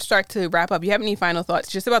we can start to wrap up. You have any final thoughts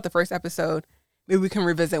just about the first episode? Maybe we can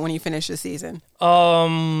revisit when you finish the season.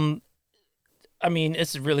 I mean,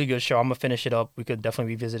 it's a really good show. I'm gonna finish it up. We could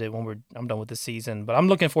definitely revisit it when I'm done with the season, but I'm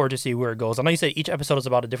looking forward to see where it goes. I know you said each episode is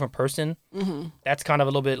about a different person. That's kind of a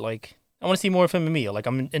little bit like, I want to see more of him and Mia. Like,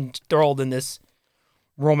 I'm enthralled in this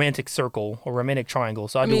romantic circle or romantic triangle,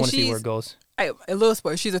 so I do want to see where it goes. A little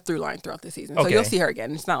spoiler, she's a through line throughout the season, so you'll see her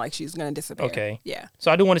again. It's not like she's going to disappear. Okay. Yeah.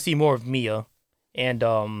 So I do want to see more of Mia, and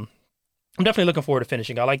I'm definitely looking forward to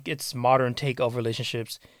finishing. I like its modern take of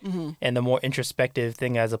relationships and the more introspective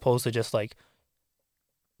thing as opposed to just like,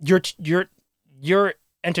 you're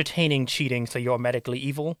entertaining cheating, so you're automatically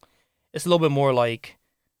evil. It's a little bit more like,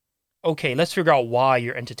 okay, let's figure out why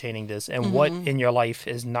you're entertaining this and what in your life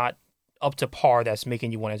is not up to par that's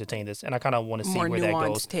making you want to entertain this. And I kind of want to see where that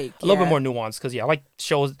goes. A little bit more nuanced, because I like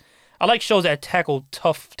shows that tackle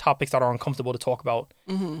tough topics that are uncomfortable to talk about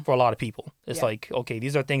for a lot of people. It's like, okay,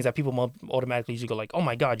 these are things that people automatically usually go like, oh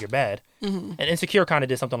my God, you're bad. And Insecure kind of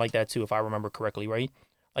did something like that too, if I remember correctly, right?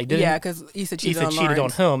 Like, because Issa cheated on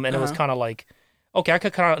him, and it was kind of like, okay, I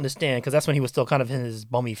could kind of understand, because that's when he was still kind of in his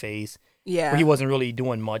bummy phase. Yeah. Where he wasn't really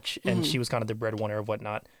doing much, and she was kind of the breadwinner or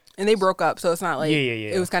whatnot. And they broke up, so it's not like,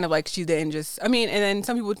 it was kind of like she didn't just, and then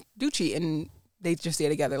some people do cheat, and they just stay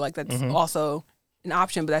together. Like, that's also an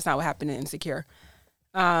option, but that's not what happened in Insecure.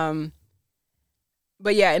 But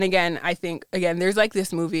yeah, and again, I think, there's like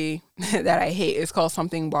this movie that I hate. It's called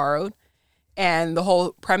Something Borrowed. And the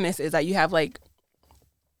whole premise is that you have like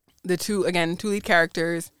the two lead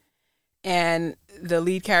characters, and the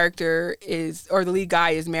lead character the lead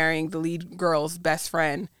guy is marrying the lead girl's best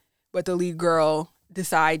friend, but the lead girl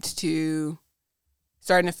decides to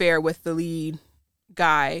start an affair with the lead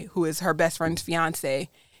guy, who is her best friend's fiance.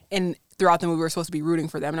 And throughout the movie, we're supposed to be rooting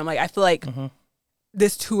for them. And I'm like, I feel like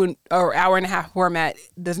this hour and a half format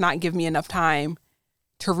does not give me enough time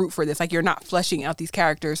to root for this. Like, you're not fleshing out these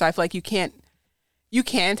characters. So I feel like you can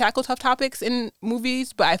tackle tough topics in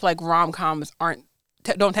movies, but I feel like rom-coms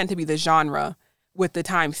don't tend to be the genre with the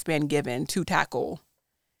time span given to tackle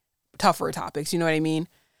tougher topics. You know what I mean?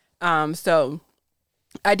 So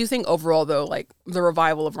I do think overall, though, like, the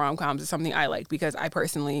revival of rom-coms is something I like, because I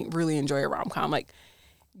personally really enjoy a rom-com. Like,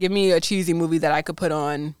 give me a cheesy movie that I could put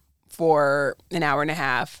on for an hour and a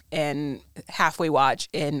half and halfway watch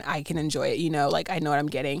and I can enjoy it, like I know what I'm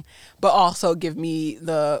getting, but also give me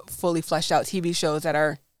the fully fleshed out TV shows that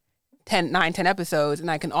are 10 episodes and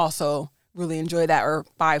I can also really enjoy that, or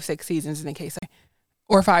 5-6 seasons in the case,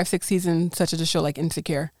 or 5-6 seasons such as a show like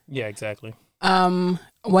Insecure. Yeah, exactly.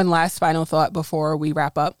 One last final thought before we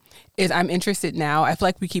wrap up is I'm interested now. I feel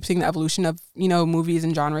like we keep seeing the evolution of, movies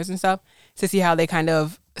and genres and stuff, to see how they kind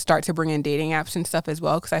of start to bring in dating apps and stuff as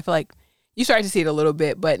well. Because I feel like you start to see it a little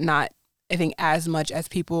bit, but not, I think, as much as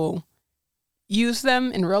people use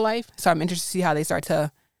them in real life. So I'm interested to see how they start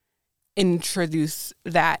to introduce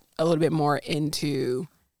that a little bit more into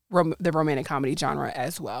the romantic comedy genre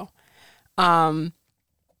as well.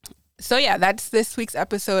 So yeah, that's this week's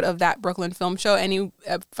episode of That Brooklyn Film Show. Any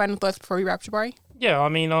final thoughts before we wrap, Jabari? Yeah, I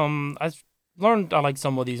mean, I learned I like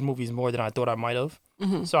some of these movies more than I thought I might have.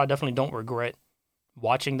 Mm-hmm. So I definitely don't regret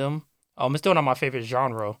watching them. It's still not my favorite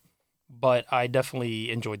genre, but I definitely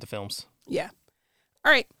enjoyed the films. Yeah.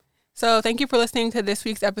 All right. So thank you for listening to this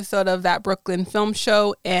week's episode of That Brooklyn Film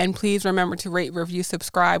Show. And please remember to rate, review,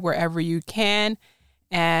 subscribe wherever you can.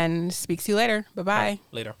 And speak to you later. Bye-bye.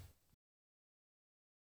 Later.